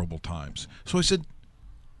terrible times. So I said,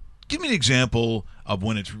 give me an example of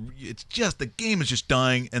when it's just the game is just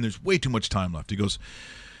dying and there's way too much time left. He goes,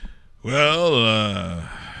 well,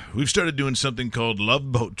 we've started doing something called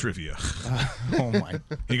Love Boat Trivia. Oh my!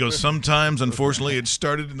 He goes, sometimes, unfortunately, it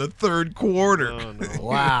started in the 3rd quarter. Oh, no.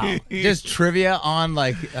 Wow! Just trivia on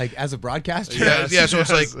like as a broadcaster. Yeah. So it's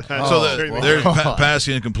like there's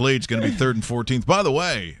passing incomplete. It's going to be 3rd and 14th. By the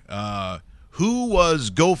way, who was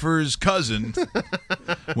Gopher's cousin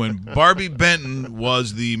when Barbie Benton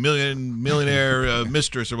was the millionaire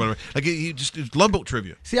mistress or whatever? Like it's Love Boat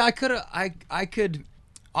Trivia. See, I could,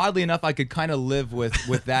 oddly enough, I could kind of live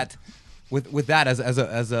with that, with that as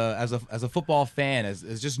a football fan,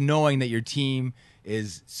 as just knowing that your team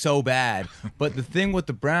is so bad. But the thing with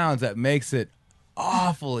the Browns that makes it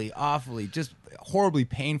awfully just horribly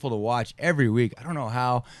painful to watch every week. I don't know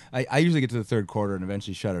how. I usually get to the 3rd quarter and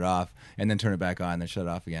eventually shut it off and then turn it back on and then shut it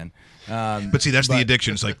off again. But see, that's the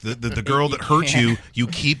addiction. It's like the girl that hurts you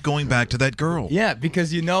keep going back to that girl. Yeah,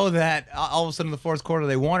 because you know that all of a sudden in the 4th quarter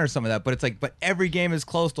they won or some of that. But it's like, but every game is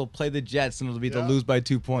close. They'll play the Jets and they'll lose by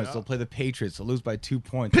 2 points. They'll play the Patriots. They'll lose by 2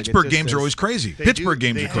 points. Pittsburgh games are always crazy. Pittsburgh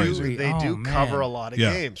games are crazy. They do cover a lot of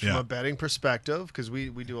games from a a betting perspective, because we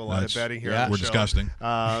do a lot of betting here. We're disgusting.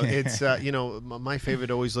 It's my favorite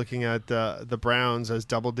always looking at the Browns as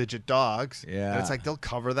double-digit dogs. Yeah, and it's like they'll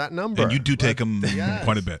cover that number, and you do take them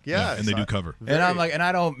quite a bit. Yeah, and they do cover. And I'm like, and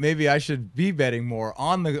I don't. Maybe I should be betting more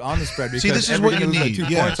on the spread, because see, this is what you need. 2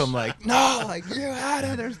 points. I'm like, no, like you had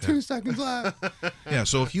it. There's 2 seconds left. Yeah,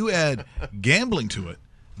 so if you add gambling to it,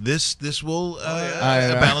 this will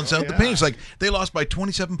balance out the pain. It's like they lost by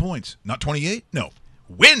 27 points, not 28. No,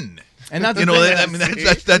 win. And that's you know,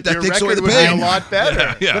 that takes away the pain. A lot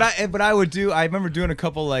better. Yeah. But I would do. I remember doing a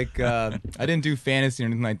couple like I didn't do fantasy or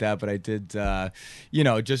anything like that, but I did.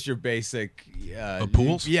 Just your basic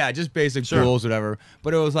pools. Yeah, just basic pools, whatever.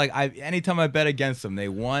 But it was like anytime I bet against them, they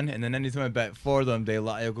won, and then anytime I bet for them, they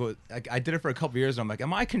lost. I did it for a couple years, and I'm like,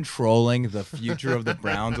 am I controlling the future of the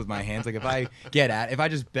Browns with my hands? Like if I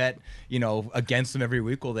just bet against them every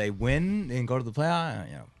week, will they win and go to the playoff?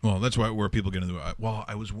 Well, that's where people get into it. Well,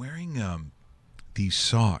 I was wearing these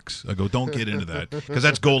socks. I go, don't get into that because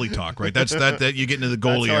that's goalie talk, right? That's that you get into the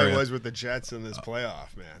goalie that's how area. it was with the Jets in this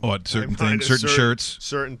playoff, man. What certain things, certain shirts,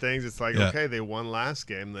 certain things. It's like okay, they won last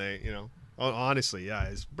game. Honestly, yeah,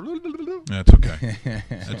 it's. That's okay.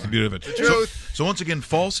 That's the beauty of it. The truth. So once again,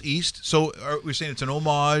 False East. So we're saying it's an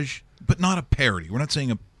homage, but not a parody. We're not saying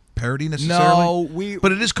a parody necessarily. No,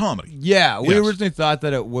 but it is comedy. Yeah, we originally thought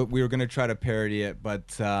that we were going to try to parody it,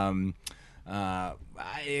 but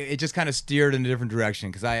it just kind of steered in a different direction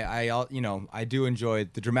because I do enjoy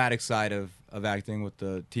the dramatic side of acting with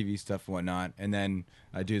the TV stuff and whatnot, and then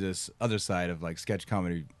I do this other side of like sketch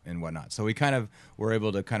comedy and whatnot. So we kind of were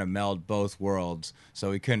able to kind of meld both worlds, so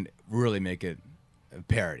we couldn't really make it a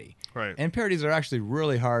parody. Right. And parodies are actually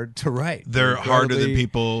really hard to write. They're harder than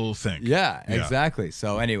people think. Yeah, exactly.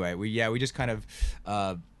 So anyway, we just kind of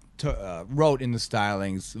wrote in the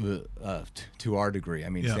stylings to our degree. I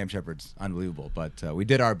mean, Sam Shepard's unbelievable, but we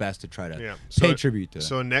did our best to try to pay tribute to him.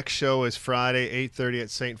 So next show is Friday, 8:30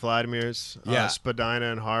 at St. Vladimir's,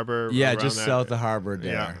 Spadina and Harbor. Yeah, just south of Harbor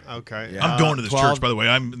there. Yeah, okay. I'm going to this church, by the way.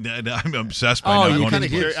 I'm obsessed by now. You going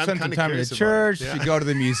spend some time in the church. You go to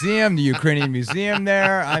the museum, the Ukrainian museum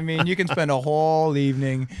there. I mean, you can spend a whole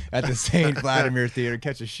evening at the St. Vladimir Theater,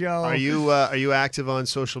 catch a show. Are you active on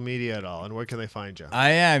social media at all, and where can they find you?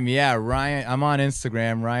 I am. Yeah, Ryan. I'm on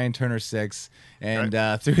Instagram, Ryan Turner 6, and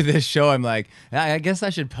through this show, I'm like, I guess I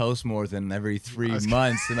should post more than every 3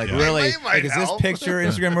 months. And like, really, is this picture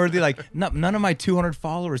Instagram worthy? Like, none of my 200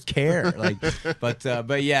 followers care. Like,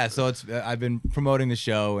 but yeah. So it's I've been promoting the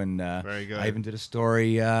show, and very good. I even did a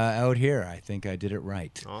story out here. I think I did it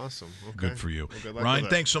right. Awesome. Okay. Good for you, well, Ryan.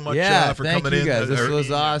 Thanks so much for thank coming you guys. in. This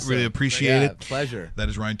was awesome. Really appreciate it. Pleasure. That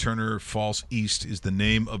is Ryan Turner. False East is the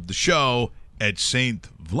name of the show at St.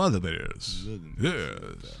 Vladimir's. Yes.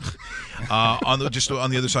 On the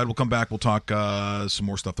other side, we'll come back. We'll talk some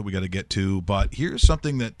more stuff that we got to get to. But here's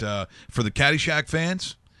something that for the Caddyshack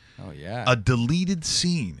fans, a deleted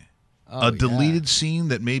scene. Deleted scene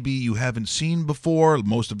that maybe you haven't seen before.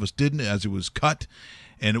 Most of us didn't, as it was cut,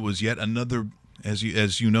 and it was yet another. As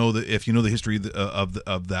you know, if you know the history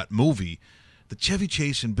of that movie, the Chevy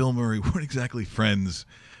Chase and Bill Murray weren't exactly friends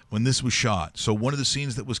when this was shot. So one of the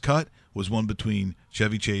scenes that was cut was one between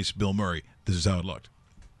Chevy Chase, Bill Murray. This is how it looked.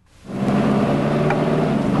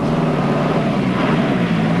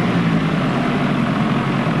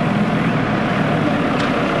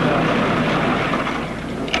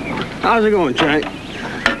 How's it going, Frank?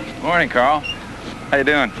 Morning, Carl. How you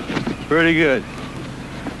doing? Pretty good.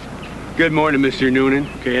 Good morning, Mr. Noonan.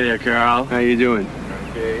 Okay there, Carl. How you doing?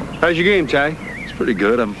 Okay. How's your game, Ty? It's pretty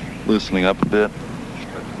good. I'm loosening up a bit.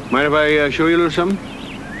 Mind if I show you a little something?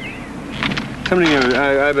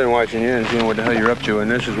 I've been watching you and seeing what the hell you're up to, and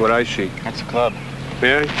this is what I see. That's a club.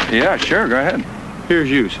 Yeah? Yeah, sure. Go ahead. Here's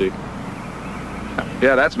you, see?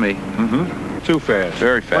 Yeah, that's me. Mm-hmm. Too fast.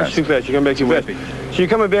 Very fast. What's too fast? You're coming back too fast. So you're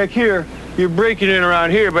coming back here, you're breaking in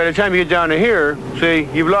around here. By the time you get down to here, see,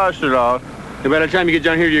 you've lost it all. And by the time you get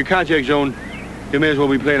down here to your contact zone, you may as well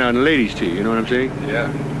be playing on the ladies' tee. You know what I'm saying? Yeah.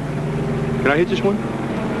 Can I hit this one?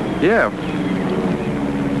 Yeah.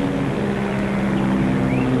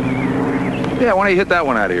 Yeah, why don't you hit that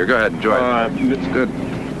one out of here? Go ahead, enjoy it. It's good.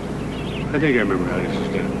 I think I remember how this is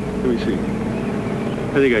done. Let me see.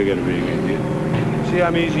 I think I got a pretty good idea. See,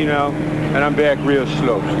 I'm easy now, and I'm back real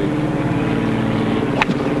slow, see?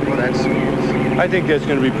 Well, that's smooth. I think that's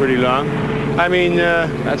going to be pretty long. I mean,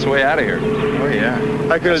 that's way out of here. Oh, yeah.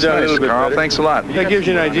 I could have done a little bit Carl. better. Thanks a lot. That gives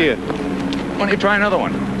you an idea. Why don't you try another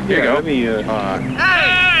one? Here you go. Let me,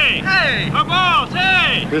 Hey! A balls!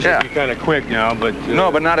 Hey! This will be kind of quick now, but...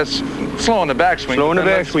 no, but not as slow in the backswing. Slow in the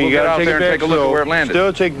backswing. You got to take it back take a look at where it landed.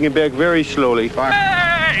 Still taking it back very slowly.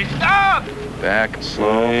 Hey! Stop! Back,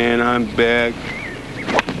 slow. And I'm back.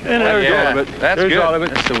 And there's all of it. That's there's good. all of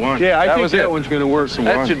it. That's the one. Yeah, I that think was that it. one's going to work.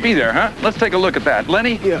 That should be there, huh? Let's take a look at that.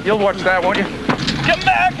 Lenny, you'll watch that, won't you? Come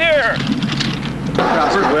back here!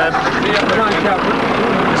 Chopper, Webb. Come on, Chopper.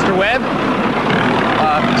 Mr. Webb?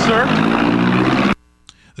 Sir?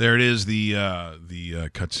 There it is, the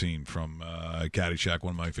cut scene from Caddyshack,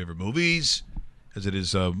 one of my favorite movies, as it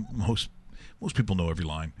is. Most people know every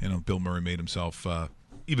line. You know, Bill Murray made himself,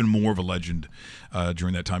 even more of a legend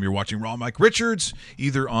during that time. You're watching Raw Mike Richards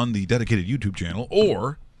either on the dedicated YouTube channel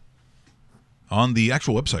or on the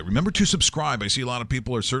actual website. Remember to subscribe. I see a lot of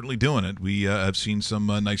people are certainly doing it. We have seen some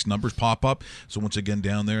nice numbers pop up. So once again,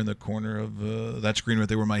 down there in the corner of that screen right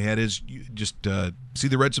there where my head is, you just see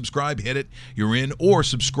the red subscribe, hit it, you're in, or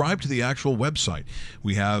subscribe to the actual website.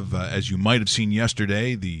 We have, as you might have seen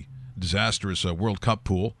yesterday, the disastrous World Cup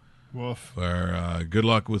pool. Woof. Where good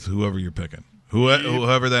luck with whoever you're picking,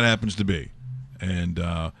 whoever that happens to be. And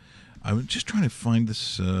I'm just trying to find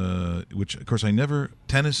this, which, of course,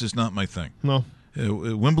 tennis is not my thing. No.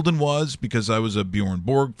 Wimbledon was, because I was a Bjorn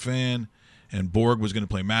Borg fan, and Borg was going to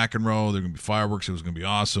play McEnroe. There were going to be fireworks. It was going to be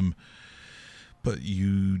awesome. But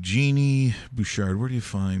Eugenie Bouchard, where do you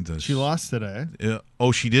find this? She lost today.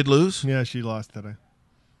 She did lose? Yeah, she lost today.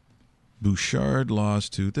 Bouchard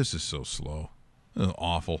lost to, this is so slow.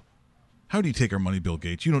 Awful. How do you take our money, Bill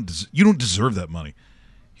Gates? You don't deserve that money.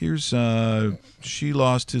 Here's she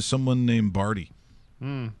lost to someone named Barty.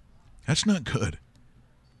 That's not good.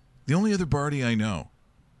 The only other Barty I know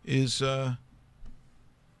is Dev.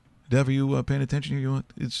 Are you paying attention here?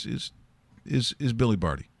 Is Billy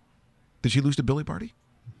Barty? Did she lose to Billy Barty?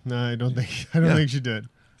 No, I don't think think she did.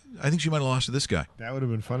 I think she might have lost to this guy. That would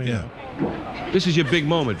have been funny. Yeah. This is your big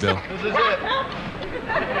moment, Bill. This is it.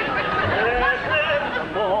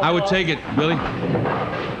 I would take it, Billy.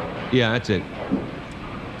 Yeah, that's it.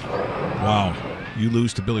 Wow, you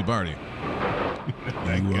lose to Billy Barty.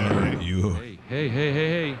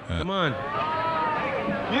 Hey, come on.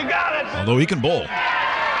 You got it. Although he can bowl. Look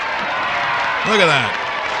at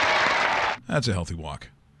that. That's a healthy walk.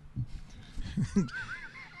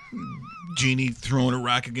 Jeannie throwing a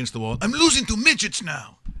rack against the wall. I'm losing to midgets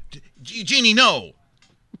now. Jeannie, no.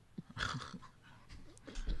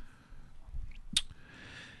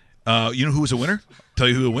 You know who was a winner? Tell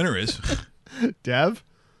you who the winner is. Dev?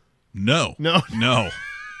 No. Not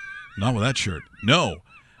with that shirt. No.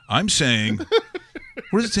 I'm saying,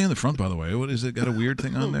 what does it say on the front, by the way? What is it? Got a weird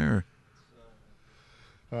thing on there?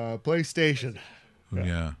 PlayStation.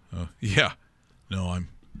 Yeah. Yeah. No, I'm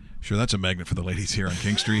sure that's a magnet for the ladies here on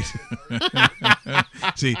King Street.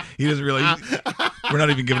 See, he doesn't realize we're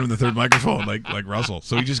not even giving him the third microphone like Russell,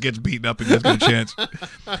 so he just gets beaten up and doesn't get a chance.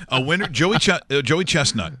 A winner, Joey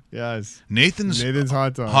Chestnut. Yes. Nathan's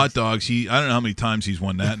hot dogs. Hot dogs. I don't know how many times he's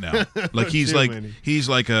won that now. Like he's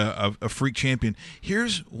like a freak champion.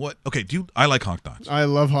 Here's what. Okay, I like hot dogs. I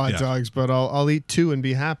love hot dogs, but I'll eat 2 and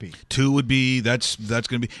be happy. 2 would be that's going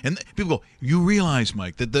to be. And people go, you realize,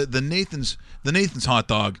 Mike, that the Nathan's hot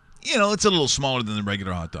dog, it's a little smaller than the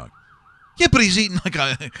regular hot dog. Yeah, but he's eating like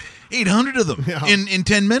 800 of them in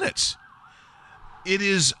 10 minutes. It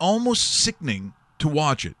is almost sickening to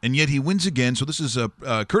watch it, and yet he wins again. So this is a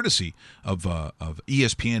courtesy of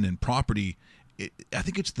ESPN and property. I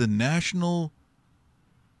think it's the National.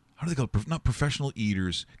 How do they call it? Not professional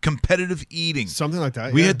eaters, competitive eating, something like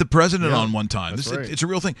that. We had the president on one time. That's right. It's a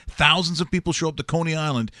real thing. Thousands of people show up to Coney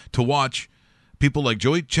Island to watch people like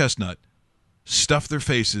Joey Chestnut stuff their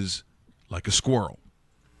faces like a squirrel.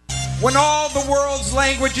 When all the world's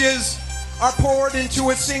languages are poured into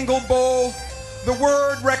a single bowl, the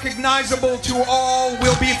word recognizable to all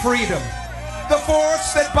will be freedom. The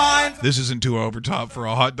force that binds this isn't too over top for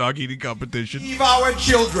a hot dog eating competition. Our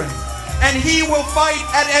children, and he will fight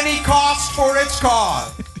at any cost for its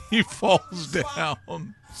cause. He falls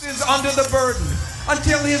down. Is under the burden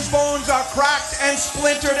until his bones are cracked and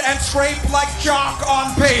splintered and scraped like chalk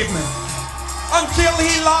on pavement. Until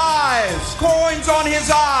he lies, coins on his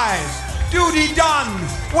eyes, duty done,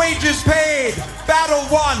 wages paid, battle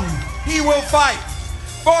won, he will fight.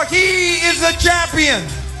 For he is the champion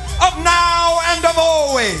of now and of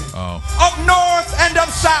always, of north and of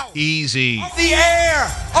south, easy, of the air,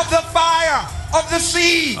 of the fire, of the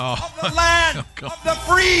sea, of the land, of the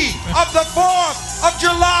free, of the 4th of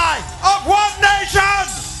July, of one nation,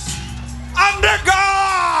 under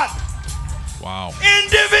God. Wow.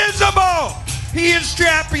 Indivisible. He is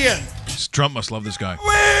champion. Trump must love this guy.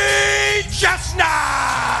 Joey Chestnut.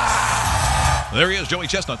 There he is, Joey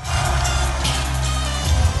Chestnut.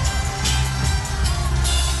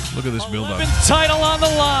 Look at this build-up. Title on the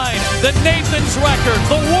line. The Nathan's record,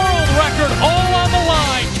 the world record, all on the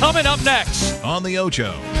line. Coming up next. On the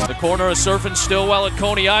Ocho. The corner of Surf and Stillwell at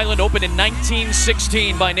Coney Island opened in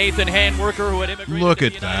 1916 by Nathan Handwerker, who had immigrated. Look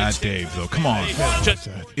at that, Dave, though. Come on. Look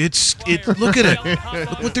at it.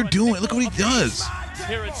 Look what they're doing. Look what he does.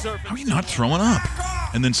 How are you not throwing up?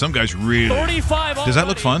 And then some guys really. Does that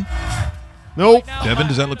look fun? Nope. Devin,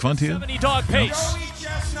 does that look fun to you? 70-dog pace.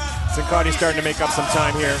 Sincardi's starting to make up some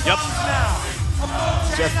time here. Yep.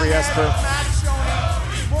 Jeffrey Esper.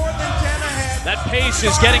 That pace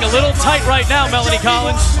is getting a little tight right now, Melanie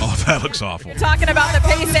Collins. Oh, that looks awful. Talking about the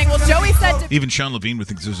pacing. Well, Joey said to Even Sean Levine would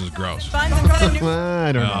think this is gross. buns in front of New-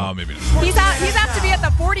 I don't know. Maybe not. He's have to be at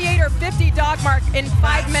the 48 or 50 dog mark in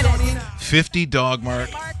 5 minutes. 50 dog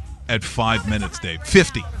mark at 5 minutes, Dave.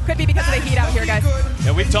 50. Could be because of the heat out here, guys.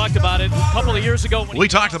 Yeah, we've talked about it a couple of years ago. We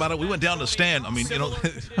talked about it. We went down to the stand. I mean, you know,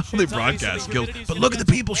 how they broadcast skills. But look at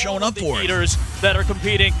the people showing up for it. Eaters that are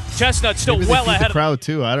competing. Chestnut still Maybe they well feed ahead the crowd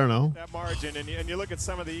too. I don't know. That margin, and you look at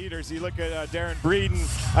some of the eaters. You look at Darren Breeden.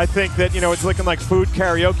 I think that it's looking like food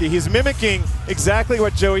karaoke. He's mimicking exactly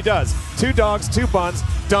what Joey does. 2 dogs, 2 buns,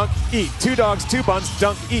 dunk, eat. 2 dogs, 2 buns,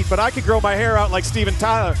 dunk, eat. But I could grow my hair out like Steven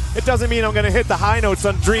Tyler. It doesn't mean I'm going to hit the high notes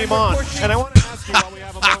on Dream On. And I want to ask you while we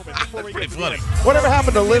have a moment before we get to the end. Whatever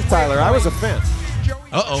happened to Liv Tyler? I was a fan.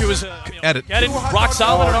 She was Edit. getting rock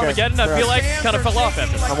solid in okay. Armageddon. I feel like kind of fell off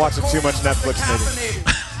after that. I'm watching too much Netflix, maybe.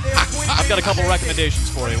 I've got a couple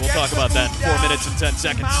recommendations for you. We'll talk about that in 4 minutes and 10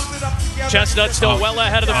 seconds. Chestnut still well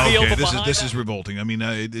ahead of the field. Okay, But this is revolting. I mean,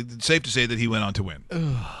 it's safe to say that he went on to win,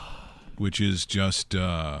 which is just.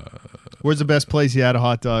 Where's the best place you had a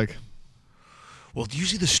hot dog? Well,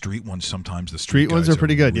 usually the street ones. Sometimes the Street ones guys are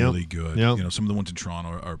pretty good. Really good. Yep. You know, some of the ones in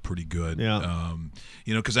Toronto are pretty good. Yeah.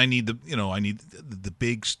 You know, because I need the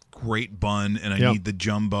big great bun, and I Yep. need the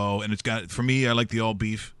jumbo, and it's got for me. I like the all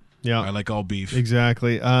beef. Yeah, I like all beef.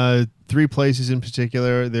 Exactly. 3 places in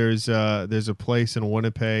particular. There's a place in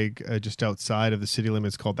Winnipeg just outside of the city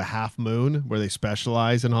limits called the Half Moon, where they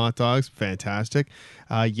specialize in hot dogs. Fantastic.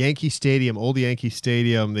 Yankee Stadium, old Yankee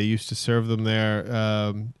Stadium. They used to serve them there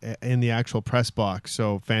in the actual press box.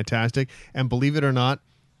 So fantastic. And believe it or not,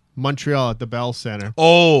 Montreal at the Bell Center.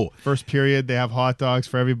 Oh, first period, they have hot dogs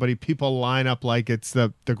for everybody. People line up like it's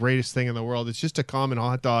the greatest thing in the world. It's just a common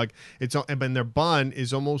hot dog. And their bun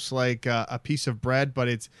is almost like a piece of bread, but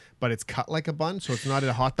it's cut like a bun, so it's not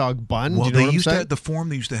a hot dog bun. Well, Do you know they what I'm used to saying? have the form.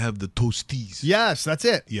 They used to have the toasties. Yes, that's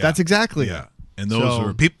it. Yeah. That's exactly Yeah, it. and those So-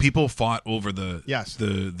 were people fought over the Yes.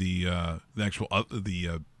 the actual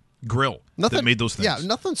grill that made those things. Yeah,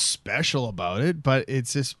 nothing special about it, but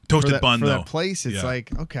it's just Toasted for that, bun, for though. that place. It's Yeah.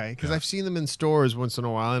 like okay, because I've seen them in stores once in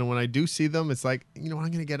a while, and when I do see them, it's like I'm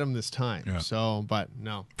going to get them this time. Yeah. So, but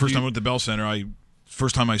no. First time I went to the Bell Center,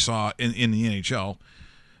 first time I saw in the NHL.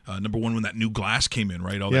 Number one, when that new glass came in,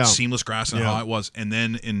 right? All Yeah. that seamless grass and Yeah. how it was, and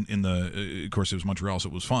then in the of course it was Montreal, so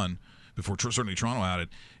it was fun. Before certainly Toronto had it,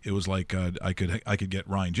 it was like I could get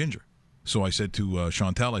Ryan Ginger. So I said to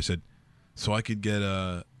Chantel, I said, so I could get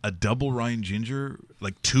a double Ryan Ginger,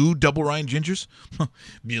 like 2 double Ryan Gingers.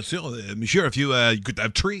 Bien sûr, monsieur, if you could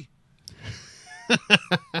have 3.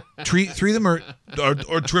 Three of them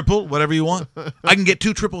or triple, whatever you want. I can get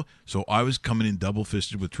 2 triple. So I was coming in double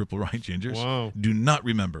fisted with triple Ryan Gingers. Wow. Do not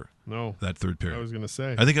remember that third period. I was going to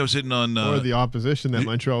say. I think I was sitting on or the opposition that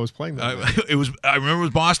Montreal was playing. That night. I remember it was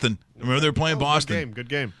Boston. I remember they were playing Boston. Good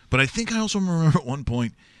game. But I think I also remember at one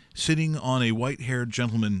point sitting on a white-haired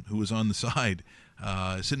gentleman who was on the side,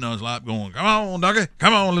 sitting on his lap going, come on, doggy.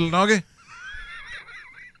 Come on, little doggy.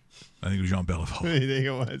 I think it was Jean Beliveau. You think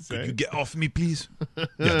it was? Could you get off me, please? Yeah,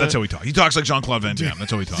 that's how he talks. He talks like Jean-Claude Van Damme.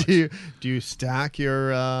 That's how he talks. Do you stack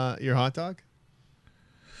your hot dog?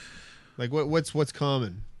 Like what's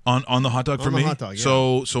common? On the hot dog On for the me? hot dog,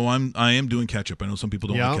 yeah. So I am doing ketchup. I know some people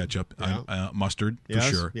don't Yeah. like ketchup. Yeah. Mustard for Yes,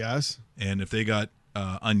 sure. yes. And if they got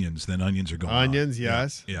onions, then onions are going on. Onions,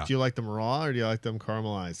 yes. Yeah. Do you like them raw or do you like them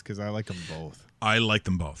caramelized? Because I like them both. I like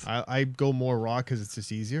them both. I go more raw because it's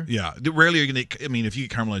just easier. Yeah, rarely are you gonna. I mean, if you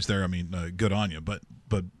get caramelized there, I mean, good on you. But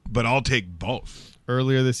I'll take both.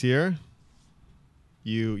 Earlier this year,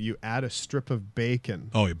 you add a strip of bacon.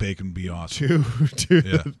 Oh, yeah, bacon would be awesome.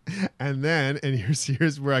 And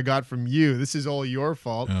here's where I got from you. This is all your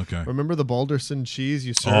fault. Okay. Remember the Balderson cheese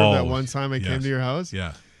you served that one time I came yes. to your house?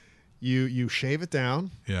 Yeah. You shave it down.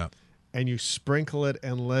 Yeah. And you sprinkle it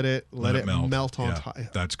and let it melt on top.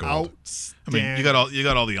 That's gold. I mean, you got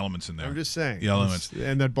all the elements in there. I'm just saying. The elements.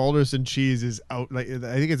 And that Balderson cheese is out. Like I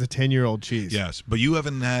think it's a 10-year-old cheese. Yes, but you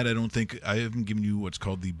haven't had. I haven't given you what's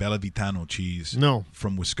called the Bella Vitano cheese. No.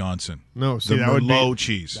 From Wisconsin. No, see, the that would Merlot be,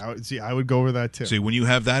 cheese. I would go over that too. See, when you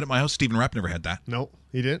have that at my house, Stephen Rapp never had that. No,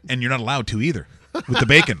 he didn't. And you're not allowed to either with the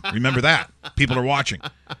bacon. Remember that. People are watching.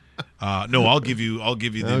 No, I'll give you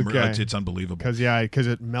the. Okay. It's unbelievable. Because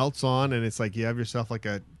it melts on, and it's like you have yourself like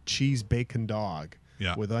a cheese bacon dog.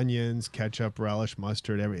 Yeah. With onions, ketchup, relish,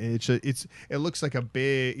 mustard, everything. It looks like a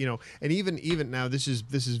big, and even now this is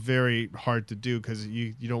very hard to do because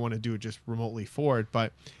you don't want to do it just remotely for it,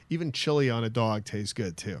 but even chili on a dog tastes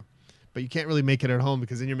good too. but you can't really make it at home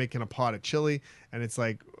because then you're making a pot of chili, and it's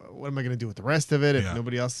like, what am I going to do with the rest of it if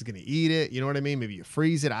nobody else is going to eat it? You know what I mean? Maybe you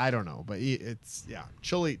freeze it. I don't know, but it's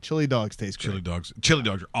chili dogs taste great. Chili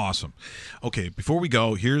dogs are awesome. Okay, before we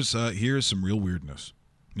go, here's some real weirdness.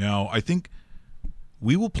 Now, I think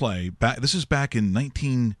we will play back. This is back in late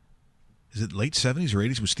 70s or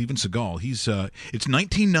 80s with Steven Seagal. It's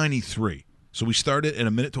 1993. So we started in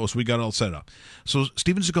a minute so we got it all set up. So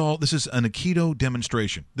Steven Seagal, this is an Aikido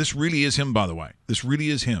demonstration. This really is him, by the way. This really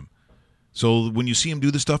is him. So when you see him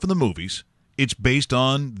do this stuff in the movies, it's based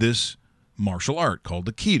on this martial art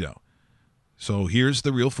called Aikido. So here's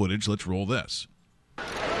the real footage. Let's roll this. See,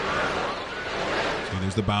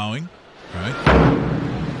 there's the bowing, right?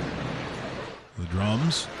 The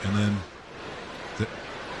drums, and then the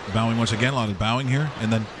bowing once again. A lot of bowing here,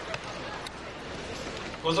 and then...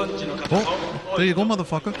 Oh, there you go,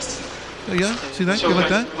 motherfucker. Yeah, see that? You like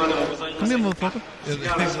that? Come here, motherfucker.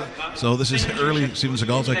 So this is early Steven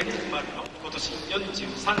Seagal's like,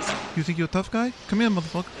 you think you're a tough guy? Come here,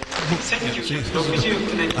 motherfucker. Yeah, see, I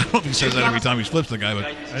don't know if he says that every time he flips the guy, but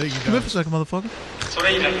I think he does. Come here for a second, motherfucker.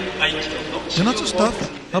 You're not so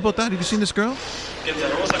tough. How about that? Have you seen this girl? You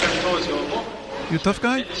a tough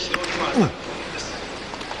guy? Ooh.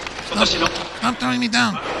 Stop throwing me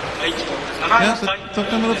down. Yeah, tough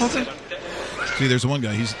guy, motherfucker. See, there's the one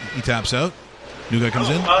guy. He taps out. New guy comes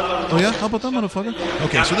in. Oh yeah, how about that, motherfucker?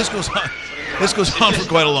 Okay, so this goes on. This goes on for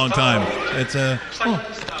quite a long time. It's there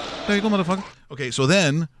you go, motherfucker. Okay, so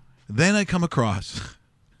then I come across.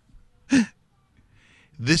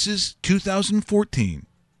 This is 2014.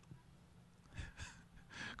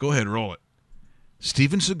 Go ahead, roll it.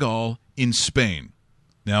 Steven Seagal in Spain.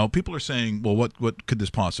 Now, people are saying, well, what could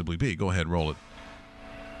this possibly be? Go ahead, roll it.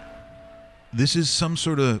 This is some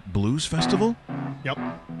sort of blues festival? Yep.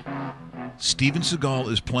 Steven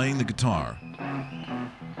Seagal is playing the guitar.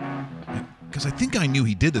 Because I think I knew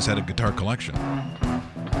he did this at a guitar collection.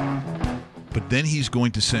 But then he's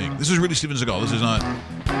going to sing. This is really Steven Seagal. This is not...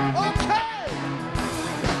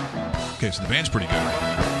 Okay, so the band's pretty good.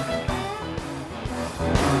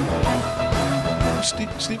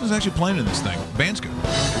 Steven's actually playing in this thing. Band's good.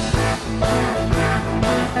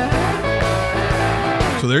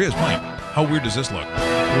 So there he is playing. How weird does this look?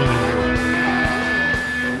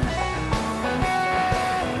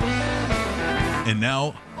 And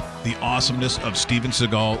now, the awesomeness of Steven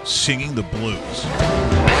Seagal singing the blues.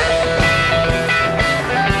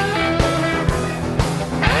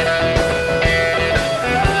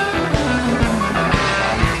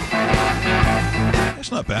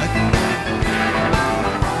 That's not bad.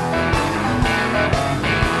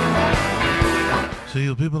 See,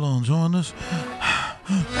 you people are enjoying this?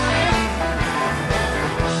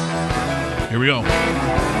 Here we go.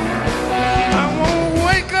 I won't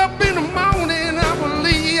wake up in the morning, I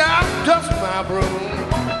believe I'll dust my broom.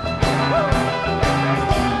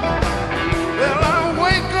 Well, I'll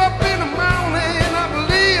wake up in the morning, I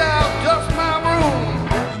believe I'll dust my broom.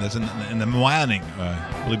 And that's in the morning. I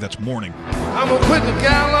believe that's morning. I'm gonna quit the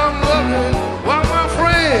gal I'm loving while my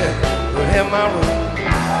friend will have my room.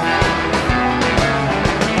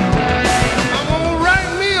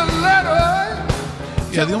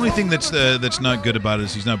 Yeah, the only thing that's not good about it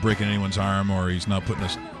is he's not breaking anyone's arm or he's not putting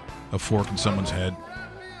a fork in someone's head.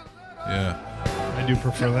 Yeah. I do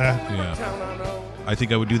prefer that. Yeah. I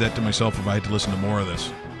think I would do that to myself if I had to listen to more of this.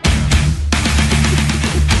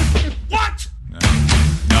 What? No.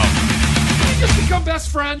 We just become best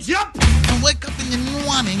friends? Yep. I wake up in the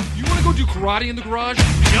morning. You want to go do karate in the garage?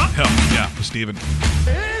 Yep. Hell, yeah, with Steven.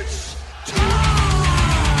 It's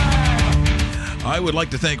I would like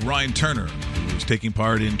to thank Ryan Turner, who is taking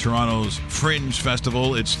part in Toronto's Fringe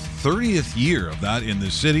Festival. It's 30th year of that in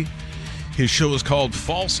this city. His show is called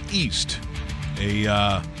False East, a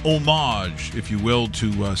homage, if you will,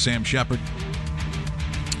 to Sam Shepard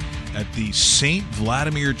at the St.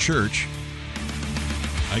 Vladimir Church.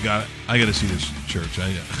 I got to see this church.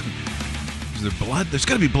 Is there blood? There's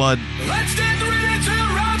got to be blood. Let's get ready to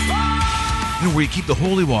rock. You know, where you keep the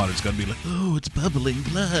holy water, it's got to be like, oh, it's bubbling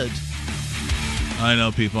blood. I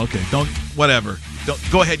know, people. Okay, don't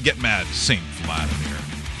go ahead, get mad. St. Vladimir.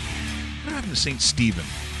 What happened to St. Stephen?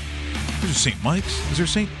 There's St. Mike's. Is there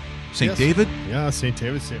St. Yes. David? Yeah, St.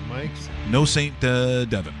 David, St. Mike's. No St.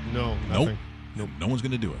 Devin. No, Nope. nothing. Nope. No one's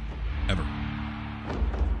going to do it. Ever.